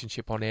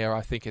relationship on air.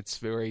 I think it's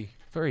very,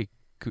 very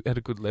good, at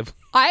a good level.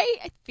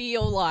 I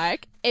feel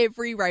like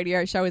every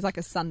radio show is like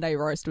a Sunday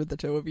roast with the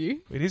two of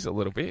you. It is a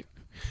little bit.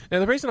 Now,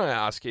 the reason I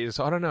ask is,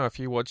 I don't know if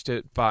you watched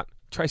it, but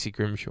Tracy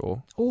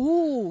Grimshaw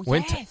Oh,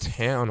 went yes. to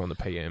town on the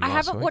PM I last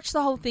haven't week. watched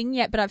the whole thing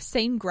yet, but I've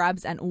seen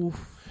grabs and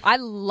oof. I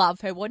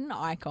love her. What an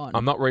icon.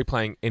 I'm not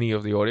replaying any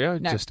of the audio,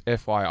 No. just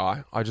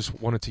FYI. I just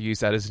wanted to use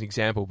that as an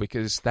example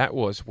because that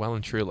was well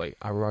and truly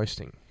a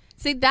roasting.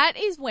 See, that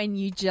is when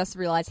you just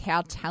realise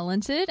how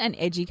talented and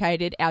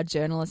educated our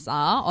journalists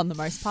are on the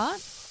most part.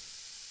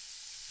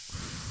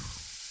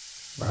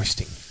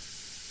 Roasting.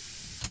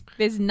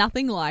 There's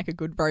nothing like a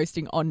good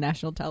roasting on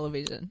national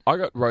television. I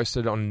got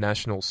roasted on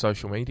national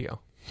social media.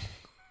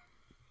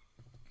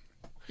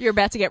 You're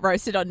about to get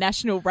roasted on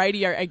national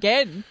radio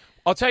again.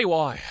 I'll tell you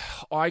why.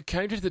 I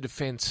came to the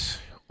defence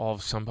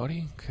of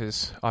somebody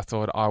because I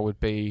thought I would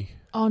be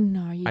Oh,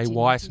 no, you a didn't,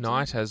 white did you?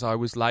 knight, as I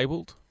was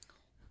labelled.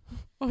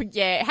 Oh,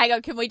 yeah. Hang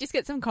on. Can we just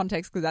get some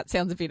context because that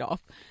sounds a bit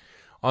off?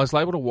 I was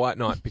labelled a white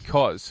knight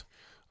because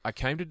I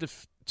came to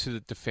the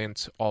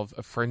defence of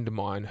a friend of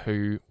mine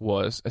who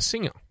was a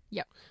singer.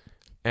 Yep.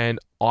 And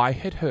I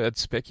had heard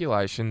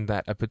speculation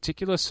that a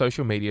particular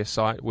social media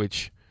site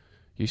which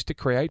used to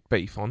create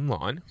beef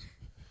online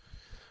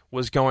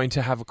was going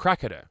to have a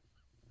crack at her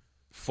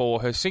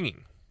for her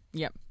singing.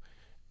 Yep.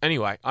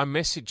 Anyway, I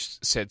messaged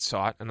said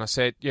site and I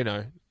said,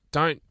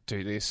 don't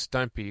do this.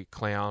 Don't be a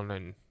clown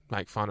and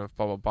make fun of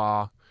blah, blah,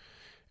 blah.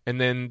 And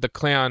then the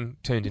clown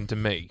turned into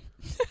me.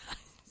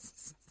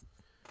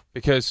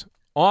 Because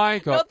I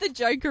got... Not the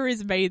Joker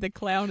is me, the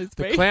clown is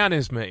The me. clown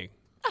is me.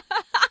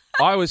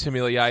 I was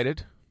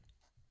humiliated.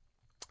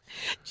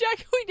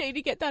 Jack, we need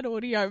to get that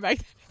audio,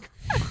 mate.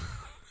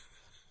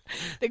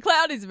 The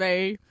clown is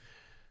me.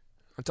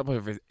 On top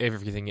of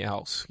everything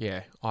else,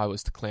 yeah, I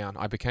was the clown.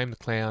 I became the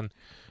clown,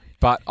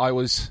 but I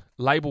was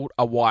labelled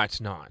a white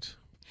knight.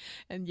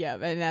 And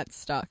that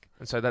stuck.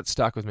 And so that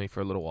stuck with me for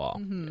a little while.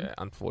 Mm-hmm. Yeah,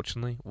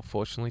 unfortunately, or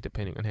fortunately,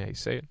 depending on how you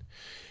see it.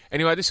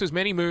 Anyway, this was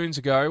many moons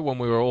ago when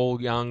we were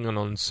all young and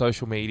on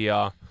social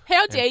media.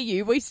 How dare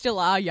you? We still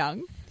are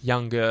young.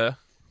 Younger.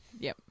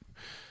 Yep.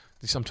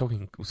 This, I'm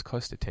talking, it was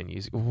close to 10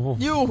 years ago.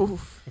 You.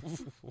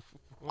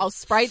 I'll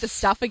spray the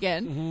stuff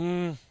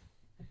again.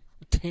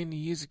 10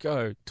 years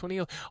ago.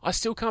 I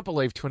still can't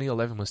believe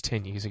 2011 was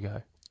 10 years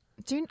ago.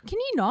 Can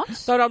you not?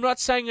 No, I'm not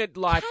saying it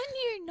like... Can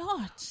you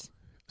not?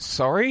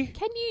 Sorry?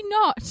 Can you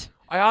not?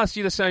 I asked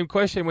you the same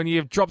question when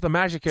you dropped the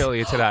magic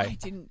earlier today. I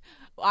didn't.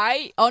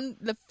 On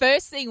the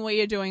first thing we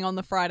are doing on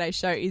the Friday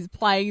show is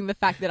playing the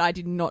fact that I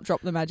did not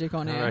drop the magic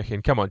on I air.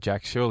 reckon. Come on,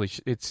 Jack. Surely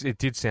it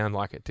did sound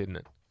like it, didn't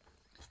it?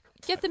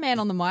 Get the man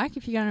on the mic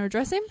if you're going to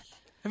address him.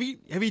 Have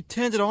you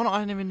turned it on? I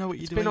don't even know what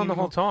you're doing. It's been on the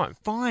whole time.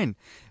 Fine.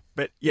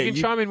 But yeah, you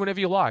can chime in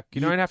whenever you like.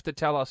 You don't have to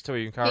tell us to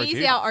encourage you.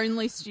 He's our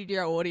only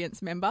studio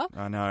audience member.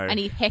 I know. And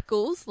he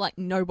heckles like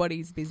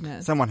nobody's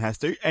business. Someone has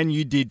to. And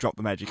you did drop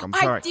the magic. I'm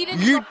sorry. I didn't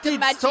you drop the did.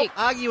 magic. Stop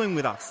arguing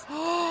with us.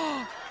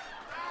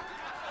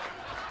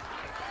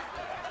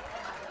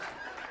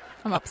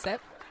 I'm upset.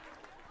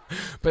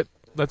 But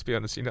let's be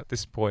honest, you're not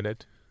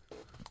disappointed.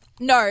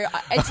 No,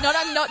 it's not.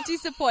 I'm not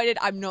disappointed.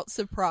 I'm not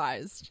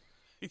surprised.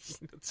 He's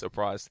not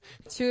surprised.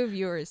 Two of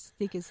you are as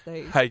thick as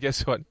thieves. Hey,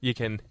 guess what? You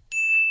can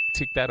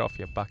tick that off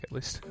your bucket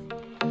list.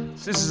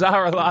 So this is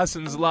Zara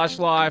Larson's Lush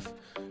Life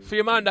for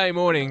your Monday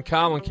morning.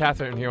 Carl and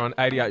Catherine here on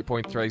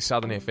 88.3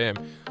 Southern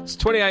FM. It's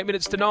 28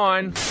 minutes to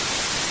 9.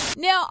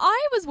 Now,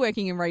 I was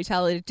working in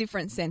retail at a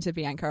different centre,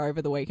 Bianca,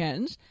 over the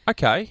weekend.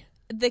 Okay.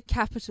 The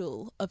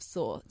capital of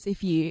sorts,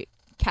 if you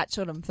catch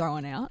what I'm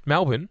throwing out.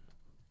 Melbourne.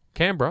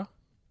 Canberra.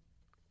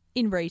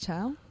 In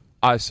retail.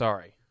 Oh,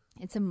 sorry.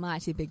 It's a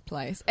mighty big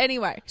place.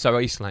 Anyway. So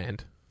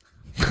Eastland.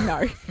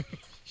 No.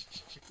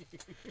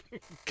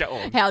 Go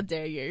on. How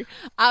dare you?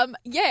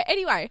 Yeah,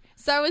 anyway.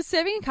 So I was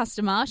serving a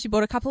customer. She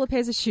bought a couple of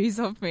pairs of shoes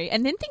off me.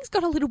 And then things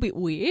got a little bit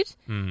weird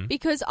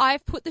because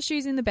I've put the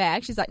shoes in the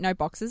bag. She's like, no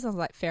boxes. I was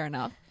like, fair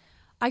enough.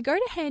 I go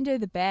to hand her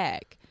the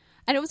bag.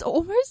 And it was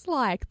almost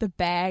like the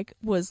bag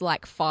was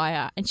like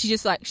fire. And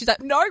she's like,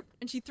 nope.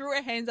 And she threw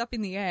her hands up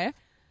in the air.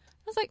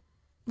 I was like,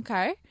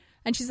 okay.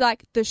 And she's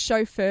like, the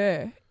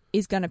chauffeur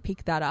is going to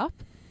pick that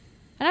up.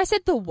 And I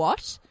said, the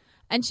what?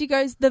 And she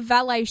goes, the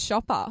valet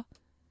shopper.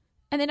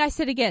 And then I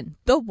said again,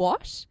 the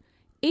what?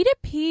 It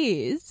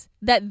appears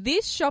that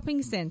this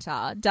shopping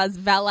centre does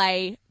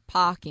valet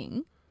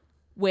parking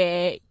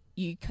where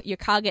your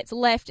car gets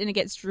left and it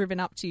gets driven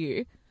up to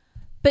you.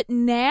 But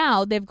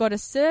now they've got a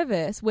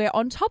service where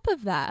on top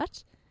of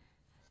that,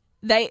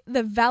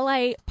 the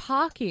valet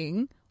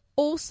parking,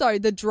 also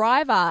the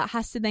driver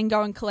has to then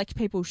go and collect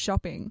people's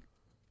shopping.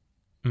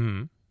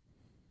 Mm.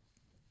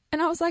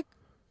 And I was like,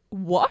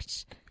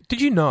 what?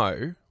 Did you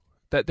know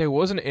that there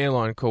was an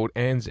airline called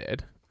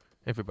ANZ?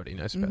 Everybody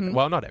knows about it.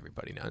 Well, not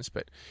everybody knows,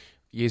 but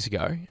years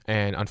ago.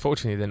 And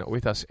unfortunately, they're not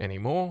with us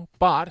anymore.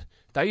 But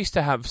they used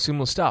to have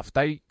similar stuff.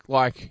 They,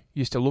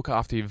 used to look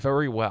after you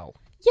very well.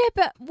 Yeah,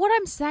 but what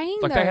I'm saying,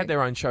 they had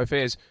their own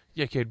chauffeurs.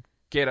 You could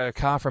get a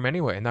car from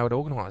anywhere and they would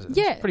organise it.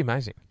 Yeah. It's pretty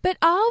amazing. But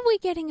are we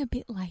getting a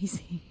bit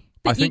lazy?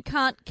 That you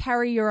can't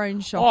carry your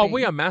own shopping? Oh,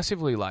 we are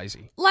massively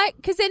lazy.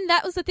 Because then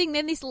that was the thing.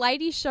 Then this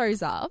lady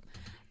shows up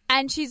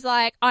and she's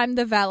like, I'm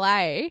the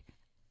valet.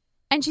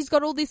 And she's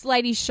got all this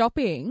lady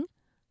shopping.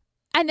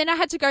 And then I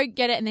had to go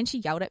get it. And then she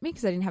yelled at me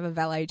because I didn't have a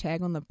valet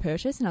tag on the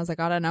purchase. And I was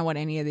like, I don't know what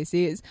any of this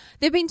is.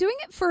 They've been doing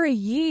it for a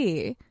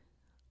year.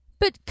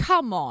 But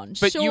come on,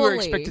 But surely. you were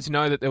expected to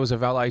know that there was a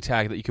valet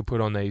tag that you could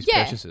put on these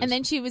purchases. And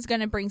then she was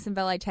going to bring some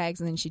valet tags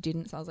and then she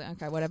didn't. So I was like,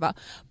 okay, whatever.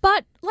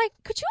 But,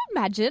 could you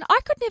imagine? I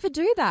could never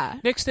do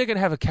that. Next, they're going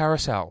to have a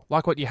carousel,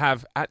 like what you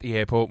have at the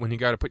airport when you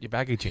go to put your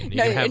baggage in.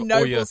 A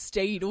noble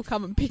steed will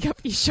come and pick up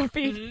your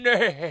shopping. No,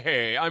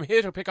 I'm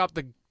here to pick up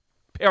the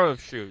pair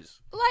of shoes.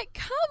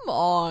 Come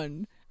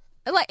on.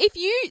 If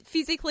you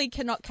physically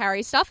cannot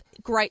carry stuff,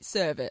 great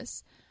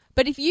service.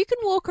 But if you can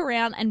walk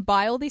around and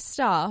buy all this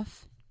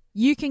stuff,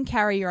 you can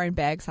carry your own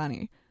bags,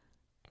 honey.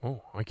 Oh,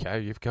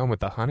 okay. You've gone with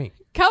the honey.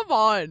 Come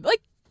on.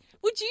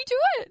 Would you do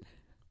it?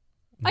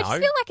 No. I just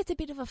feel like it's a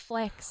bit of a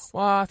flex.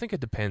 Well, I think it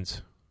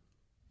depends.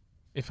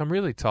 If I'm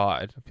really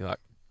tired, I'd be like,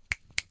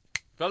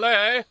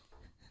 valet.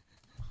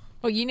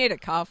 Well, you need a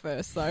car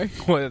first, though.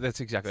 Well, that's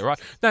exactly right.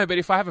 No, but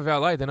if I have a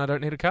valet, then I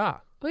don't need a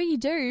car. Well, you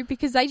do,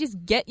 because they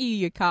just get you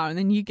your car and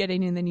then you get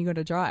in and then you got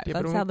to drive. Yeah,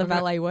 That's how the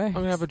valet works. I'm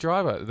going to have a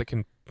driver that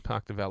can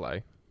park the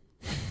valet.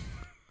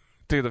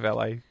 Do the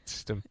valet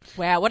system.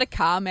 Wow, what a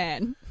car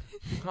man.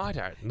 I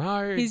don't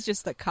know. He's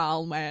just the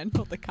Carl man,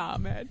 not the car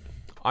man.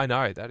 I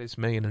know, that is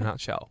me in a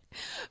nutshell.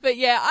 But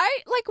yeah,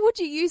 would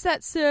you use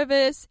that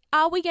service?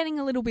 Are we getting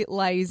a little bit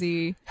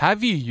lazy?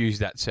 Have you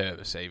used that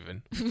service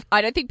even?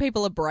 I don't think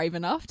people are brave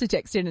enough to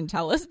text in and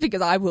tell us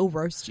because I will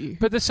roast you.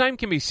 But the same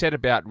can be said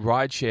about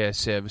rideshare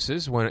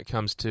services when it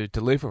comes to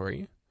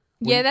delivery.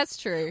 Yeah, that's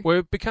true.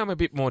 We've become a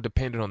bit more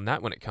dependent on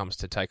that when it comes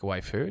to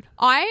takeaway food.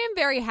 I am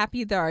very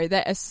happy, though,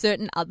 that a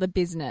certain other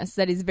business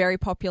that is very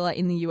popular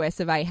in the US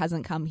of A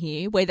hasn't come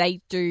here, where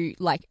they do,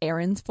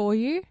 errands for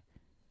you.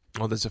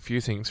 Well, there's a few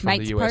things from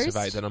Mates the US of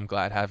Post. A that I'm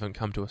glad haven't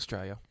come to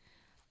Australia.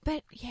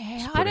 But, yeah,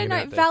 Just I don't putting it know.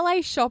 out there.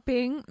 Valet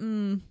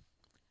shopping,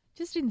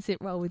 just didn't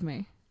sit well with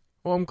me.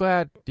 Well, I'm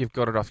glad you've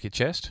got it off your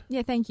chest.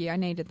 Yeah, thank you. I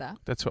needed that.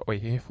 That's what we're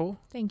here for.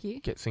 Thank you.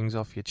 Get things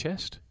off your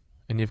chest.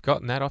 And you've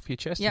gotten that off your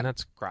chest, Yep. and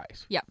that's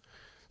great. Yep.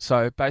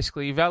 So,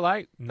 basically,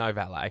 valet, no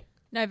valet.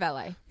 No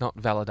valet. Not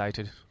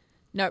validated.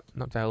 Nope.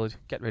 Not valid.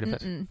 Get rid of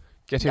it. Mm-mm.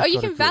 Get Oh, it. you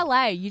got can it good.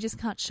 valet. You just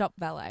can't shop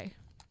valet.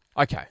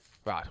 Okay,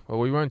 right. Well,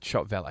 we won't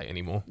shop valet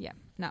anymore. Yeah.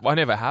 No. I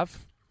never have,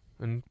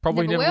 and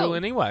probably Never never will will.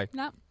 anyway.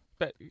 No.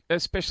 But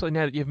especially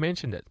now that you've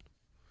mentioned it.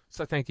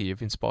 So thank you.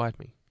 You've inspired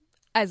me.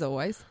 As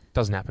always.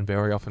 Doesn't happen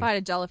very often. If I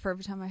had $1 for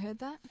every time I heard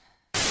that.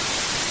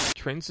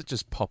 Trends that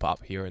just pop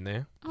up here and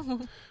there. Oh,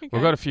 okay.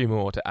 We've got a few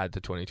more to add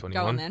to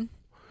 2021. Go on then.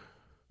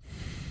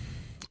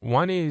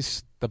 One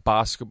is the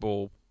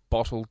basketball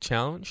bottle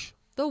challenge.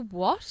 The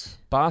what?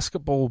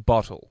 Basketball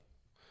bottle.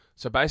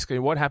 So basically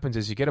what happens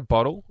is you get a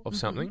bottle of Mhm.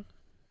 something,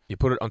 you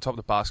put it on top of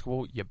the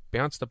basketball, you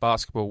bounce the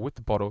basketball with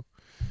the bottle,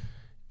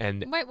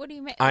 and Wait, what do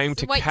you mean? aim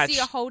to Wait, catch... so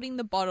you're holding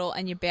the bottle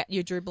and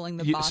you're dribbling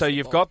the basketball. So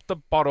you've got the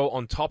bottle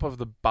on top of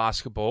the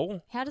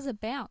basketball. How does it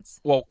bounce?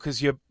 Well,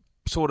 because you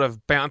sort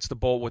of bounce the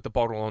ball with the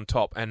bottle on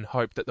top and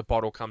hope that the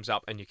bottle comes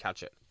up and you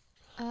catch it.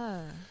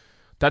 Oh.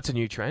 That's a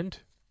new trend.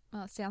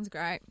 Oh, it sounds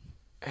great.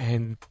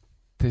 And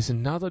there's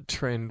another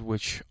trend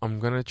which I'm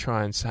going to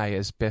try and say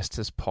as best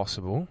as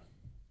possible.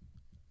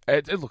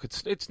 Look,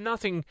 it's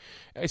nothing.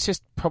 It's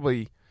just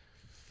probably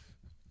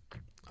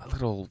a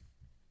little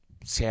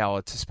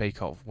sour to speak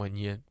of when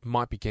you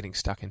might be getting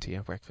stuck into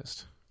your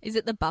breakfast. Is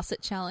it the bus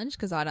it challenge?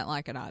 Because I don't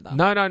like it either.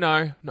 No.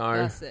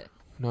 Bus it.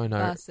 No.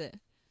 Bus it.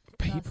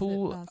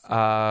 People Bus it.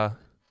 are...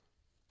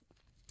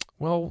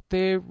 Well,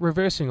 they're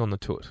reversing on the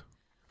toot.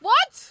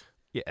 What?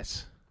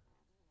 Yes.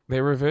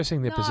 They're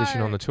reversing their position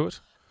No. on the toot.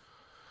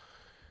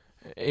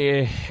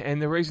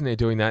 And the reason they're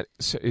doing that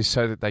is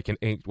so that they can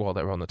eat while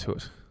they're on the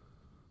toot.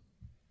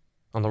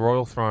 On the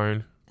royal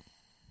throne.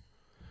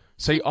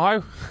 See,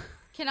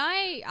 Can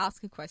I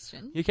ask a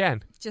question? You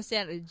can. Just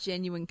out of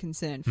genuine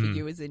concern for Hmm.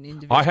 you as an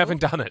individual. I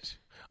haven't done it.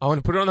 I want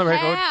to put it on the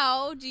record.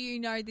 How do you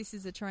know this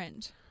is a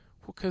trend?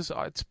 Because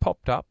it's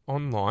popped up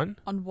online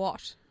On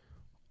what?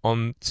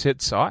 on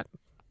said site,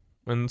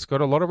 and it's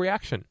got a lot of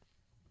reaction.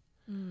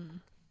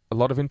 Mm. A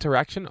lot of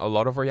interaction, a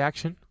lot of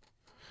reaction.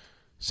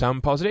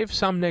 Some positive,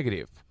 some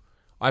negative.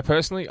 I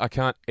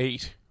can't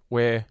eat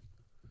where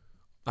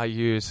I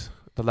use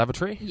the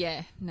lavatory.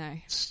 Yeah, no.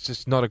 It's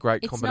just not a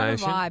great It's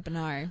combination. not a vibe,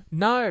 no.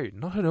 No,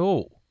 not at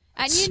all.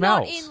 And It you're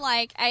smells. not in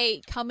like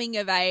a coming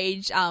of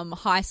age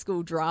high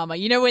school drama.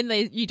 You know when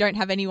you don't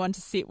have anyone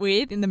to sit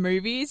with in the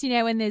movies? You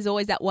know when there's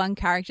always that one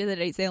character that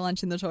eats their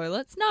lunch in the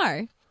toilets?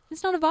 No,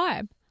 it's not a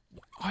vibe.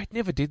 I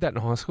never did that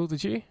in high school,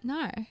 did you?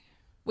 No.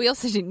 We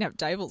also didn't have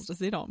tables to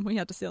sit on. We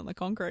had to sit on the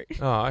concrete.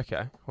 Oh,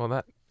 okay. Well,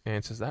 that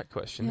answers that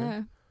question. Yeah.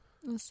 Then.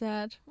 It was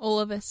sad. All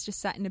of us just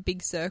sat in a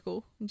big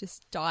circle and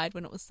just died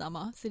when it was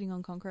summer, sitting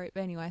on concrete.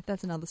 But anyway,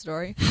 that's another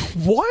story.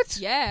 What?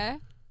 Yeah.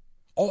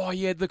 Oh,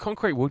 yeah, the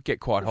concrete would get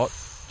quite hot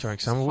during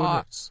summer, wouldn't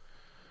Hot. it?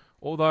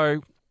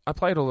 Although, I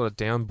played a lot of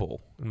down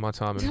ball in my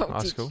time in Oh, high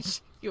did school. you?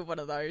 You're one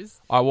of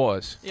those. I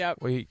was. Yep.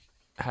 We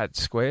had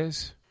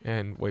squares,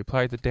 and we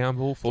played the down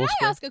ball, four Can I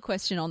square. ask a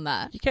question on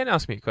that? You can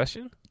ask me a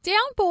question. Down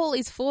ball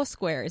is four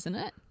square, isn't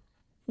it?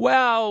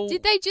 Well,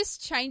 Did they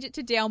just change it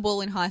to down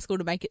ball in high school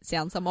to make it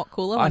sound somewhat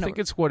cooler? I think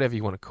it's whatever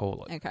you want to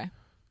call it. Okay.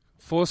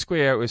 Four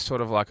square was sort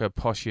of like a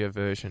poshier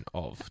version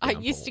of I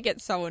down used ball. to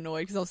get so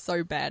annoyed because I was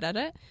so bad at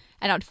it.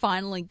 And I'd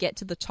finally get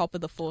to the top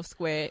of the four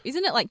square.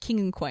 Isn't it like King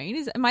and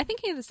Queen? Am I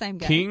thinking of the same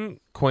game? King,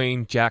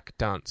 Queen, Jack,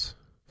 Dunce.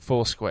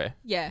 Four square.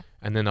 Yeah.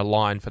 And then a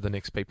line for the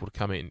next people to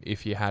come in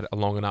if you had a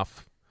long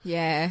enough.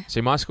 Yeah.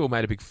 See, my school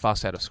made a big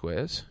fuss out of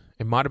squares.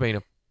 It might have been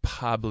a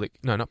public,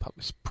 no, not public,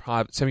 it's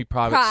private,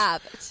 semi-private I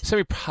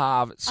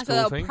school thought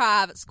they were thing.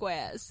 private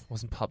squares.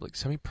 Wasn't public,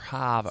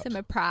 semi-private.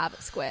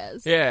 Semi-private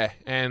squares. Yeah,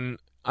 and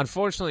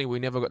unfortunately, we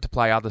never got to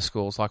play other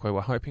schools like we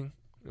were hoping,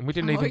 and we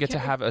didn't Oh, even get to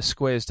okay. have a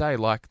squares day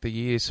like the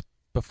years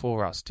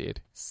before us did.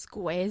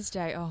 Squares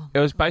Day. Oh. It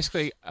was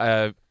basically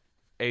a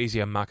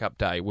easier muck-up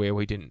day where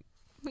we didn't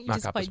You muck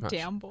just up as played much.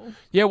 down ball.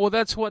 Yeah, well,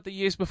 that's what the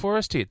years before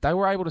us did. They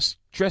were able to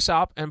dress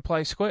up and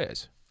play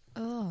squares.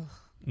 Oh.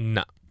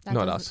 No,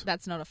 not us.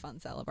 That's not a fun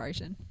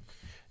celebration.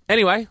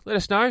 Anyway, let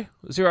us know.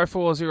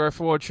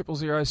 0404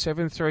 000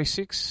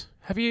 736.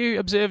 Have you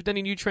observed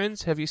any new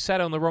trends? Have you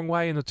sat on the wrong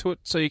way in the toot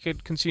so you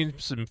could consume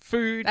some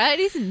food? That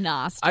is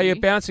nasty. Are you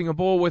bouncing a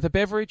ball with a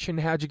beverage, and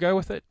how'd you go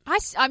with it?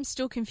 I'm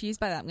still confused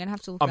by that. I'm going to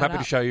have to look I'm that happy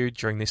up. to show you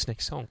during this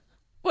next song.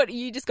 What,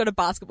 you just got a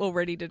basketball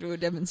ready to do a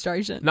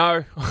demonstration?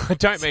 No, I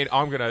don't mean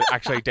I'm going to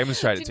actually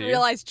demonstrate it to Didn't you.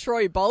 realise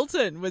Troy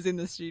Bolton was in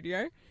the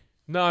studio.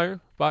 No,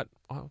 but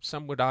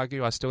some would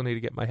argue I still need to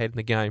get my head in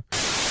the game.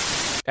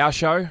 Our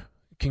show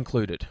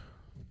concluded.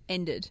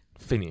 Ended.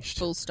 Finished.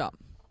 Full stop.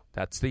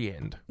 That's the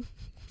end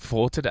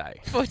for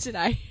today. For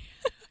today.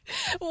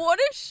 What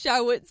a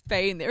show it's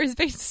been. There has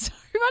been so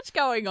much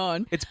going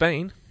on. It's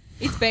been.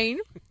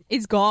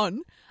 It's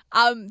gone.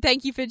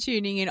 Thank you for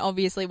tuning in.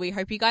 Obviously, we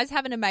hope you guys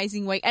have an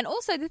amazing week. And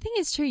also, the thing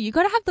is, too, you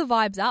got to have the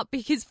vibes up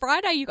because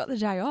Friday you got the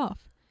day off.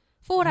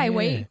 4-day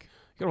week.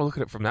 You got to look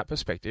at it from that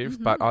perspective,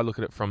 Mm-hmm. but I look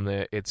at it from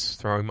the it's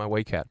throwing my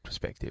week out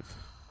perspective.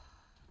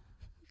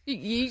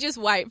 You just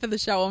wait for the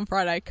show on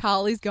Friday.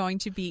 Carl is going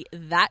to be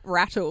that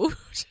rattled.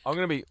 I'm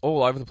going to be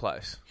all over the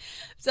place.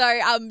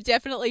 So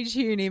definitely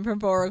tune in from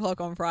 4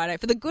 o'clock on Friday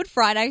for the Good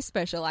Friday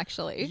special,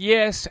 actually.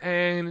 Yes,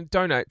 and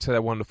donate to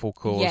that wonderful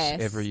cause Yes.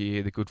 every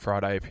year, the Good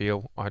Friday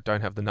Appeal. I don't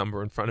have the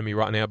number in front of me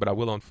right now, but I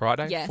will on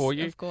Friday Yes, for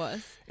you. of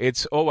course.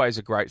 It's always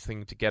a great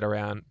thing to get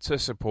around, to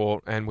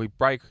support, and we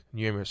break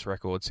numerous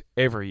records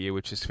every year,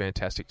 which is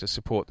fantastic to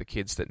support the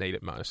kids that need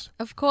it most.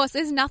 Of course,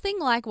 there's nothing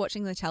like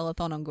watching the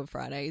telethon on Good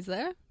Friday, is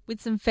there? With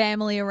some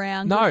family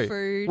around, No, good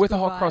food, with good a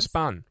hot cross vibes.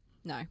 bun.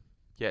 No,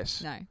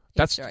 Yes. no.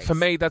 That's Easter eggs. for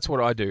me, that's what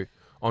I do.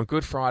 On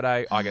Good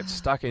Friday, I get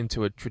stuck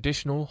into a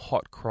traditional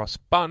hot cross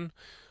bun,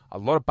 a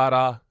lot of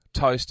butter,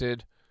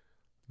 toasted,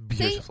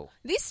 beautiful.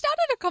 See, this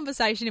started a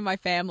conversation in my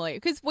family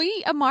because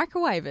we are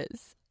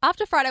microwavers.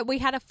 After Friday, we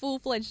had a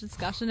full-fledged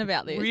discussion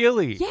about this.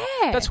 Really?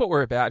 Yeah. That's what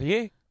we're about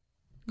here.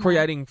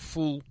 Creating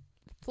full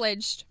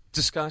Fledged.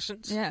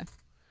 discussions. Yeah.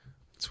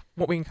 It's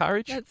what we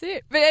encourage. That's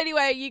it. But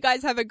anyway, you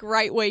guys have a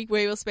great week.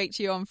 We will speak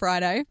to you on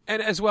Friday.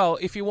 And as well,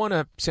 if you want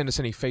to send us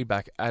any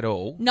feedback at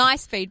all,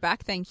 Nice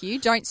feedback, thank you.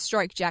 Don't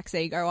stroke Jack's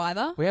ego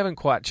either. we haven't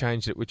quite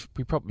changed it, which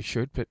we probably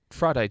should, but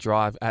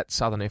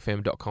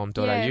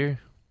fridaydrive@southernfm.com.au Yeah.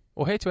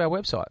 or head to our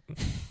website.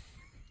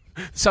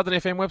 Southern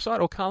FM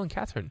website or Carl and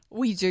Catherine.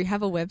 We do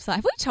have a website.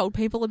 Have we told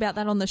people about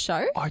that on the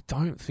show? I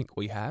don't think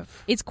we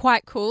have. It's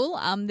quite cool.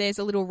 There's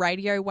a little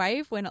radio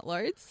wave when it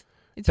loads.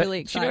 It's really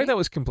Do exciting. you know that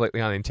was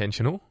completely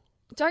unintentional?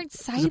 Don't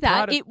say Is it that.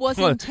 part of- It was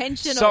Well,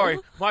 intentional. Sorry,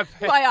 my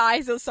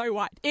eyes are so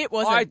white. It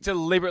wasn't. I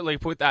deliberately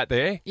put that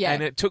there, Yeah.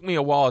 and it took me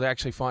a while to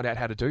actually find out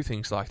how to do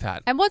things like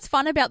that. And what's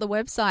fun about the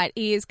website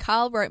is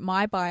Carl wrote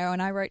my bio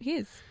and I wrote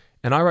his.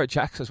 And I wrote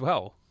Jack's as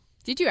well.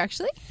 Did you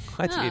actually?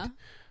 I Ah. did.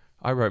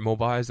 I wrote more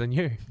bios than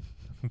you.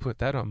 Put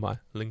that on my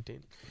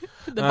LinkedIn.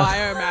 The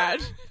bio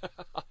mad.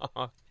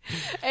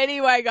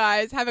 Anyway,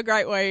 guys, have a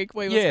great week.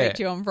 We will speak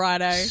to you on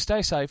Friday.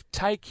 Stay safe,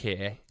 take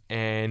care,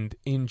 and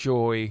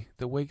enjoy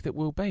the week that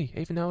will be,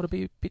 even though it'll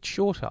be a bit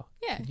shorter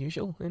Yeah. than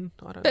usual. And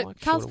I don't But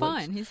like Carl's shorter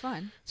fine. weeks. He's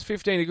fine. It's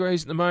 15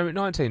 degrees at the moment,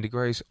 19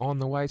 degrees on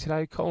the way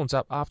today. Colin's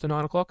up after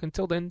 9 o'clock.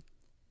 Until then,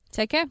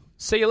 Take care.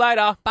 see you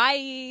later.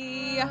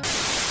 Bye.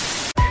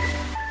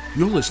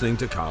 You're listening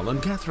to Carl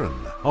and Catherine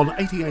on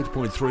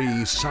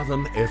 88.3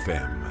 Southern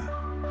FM.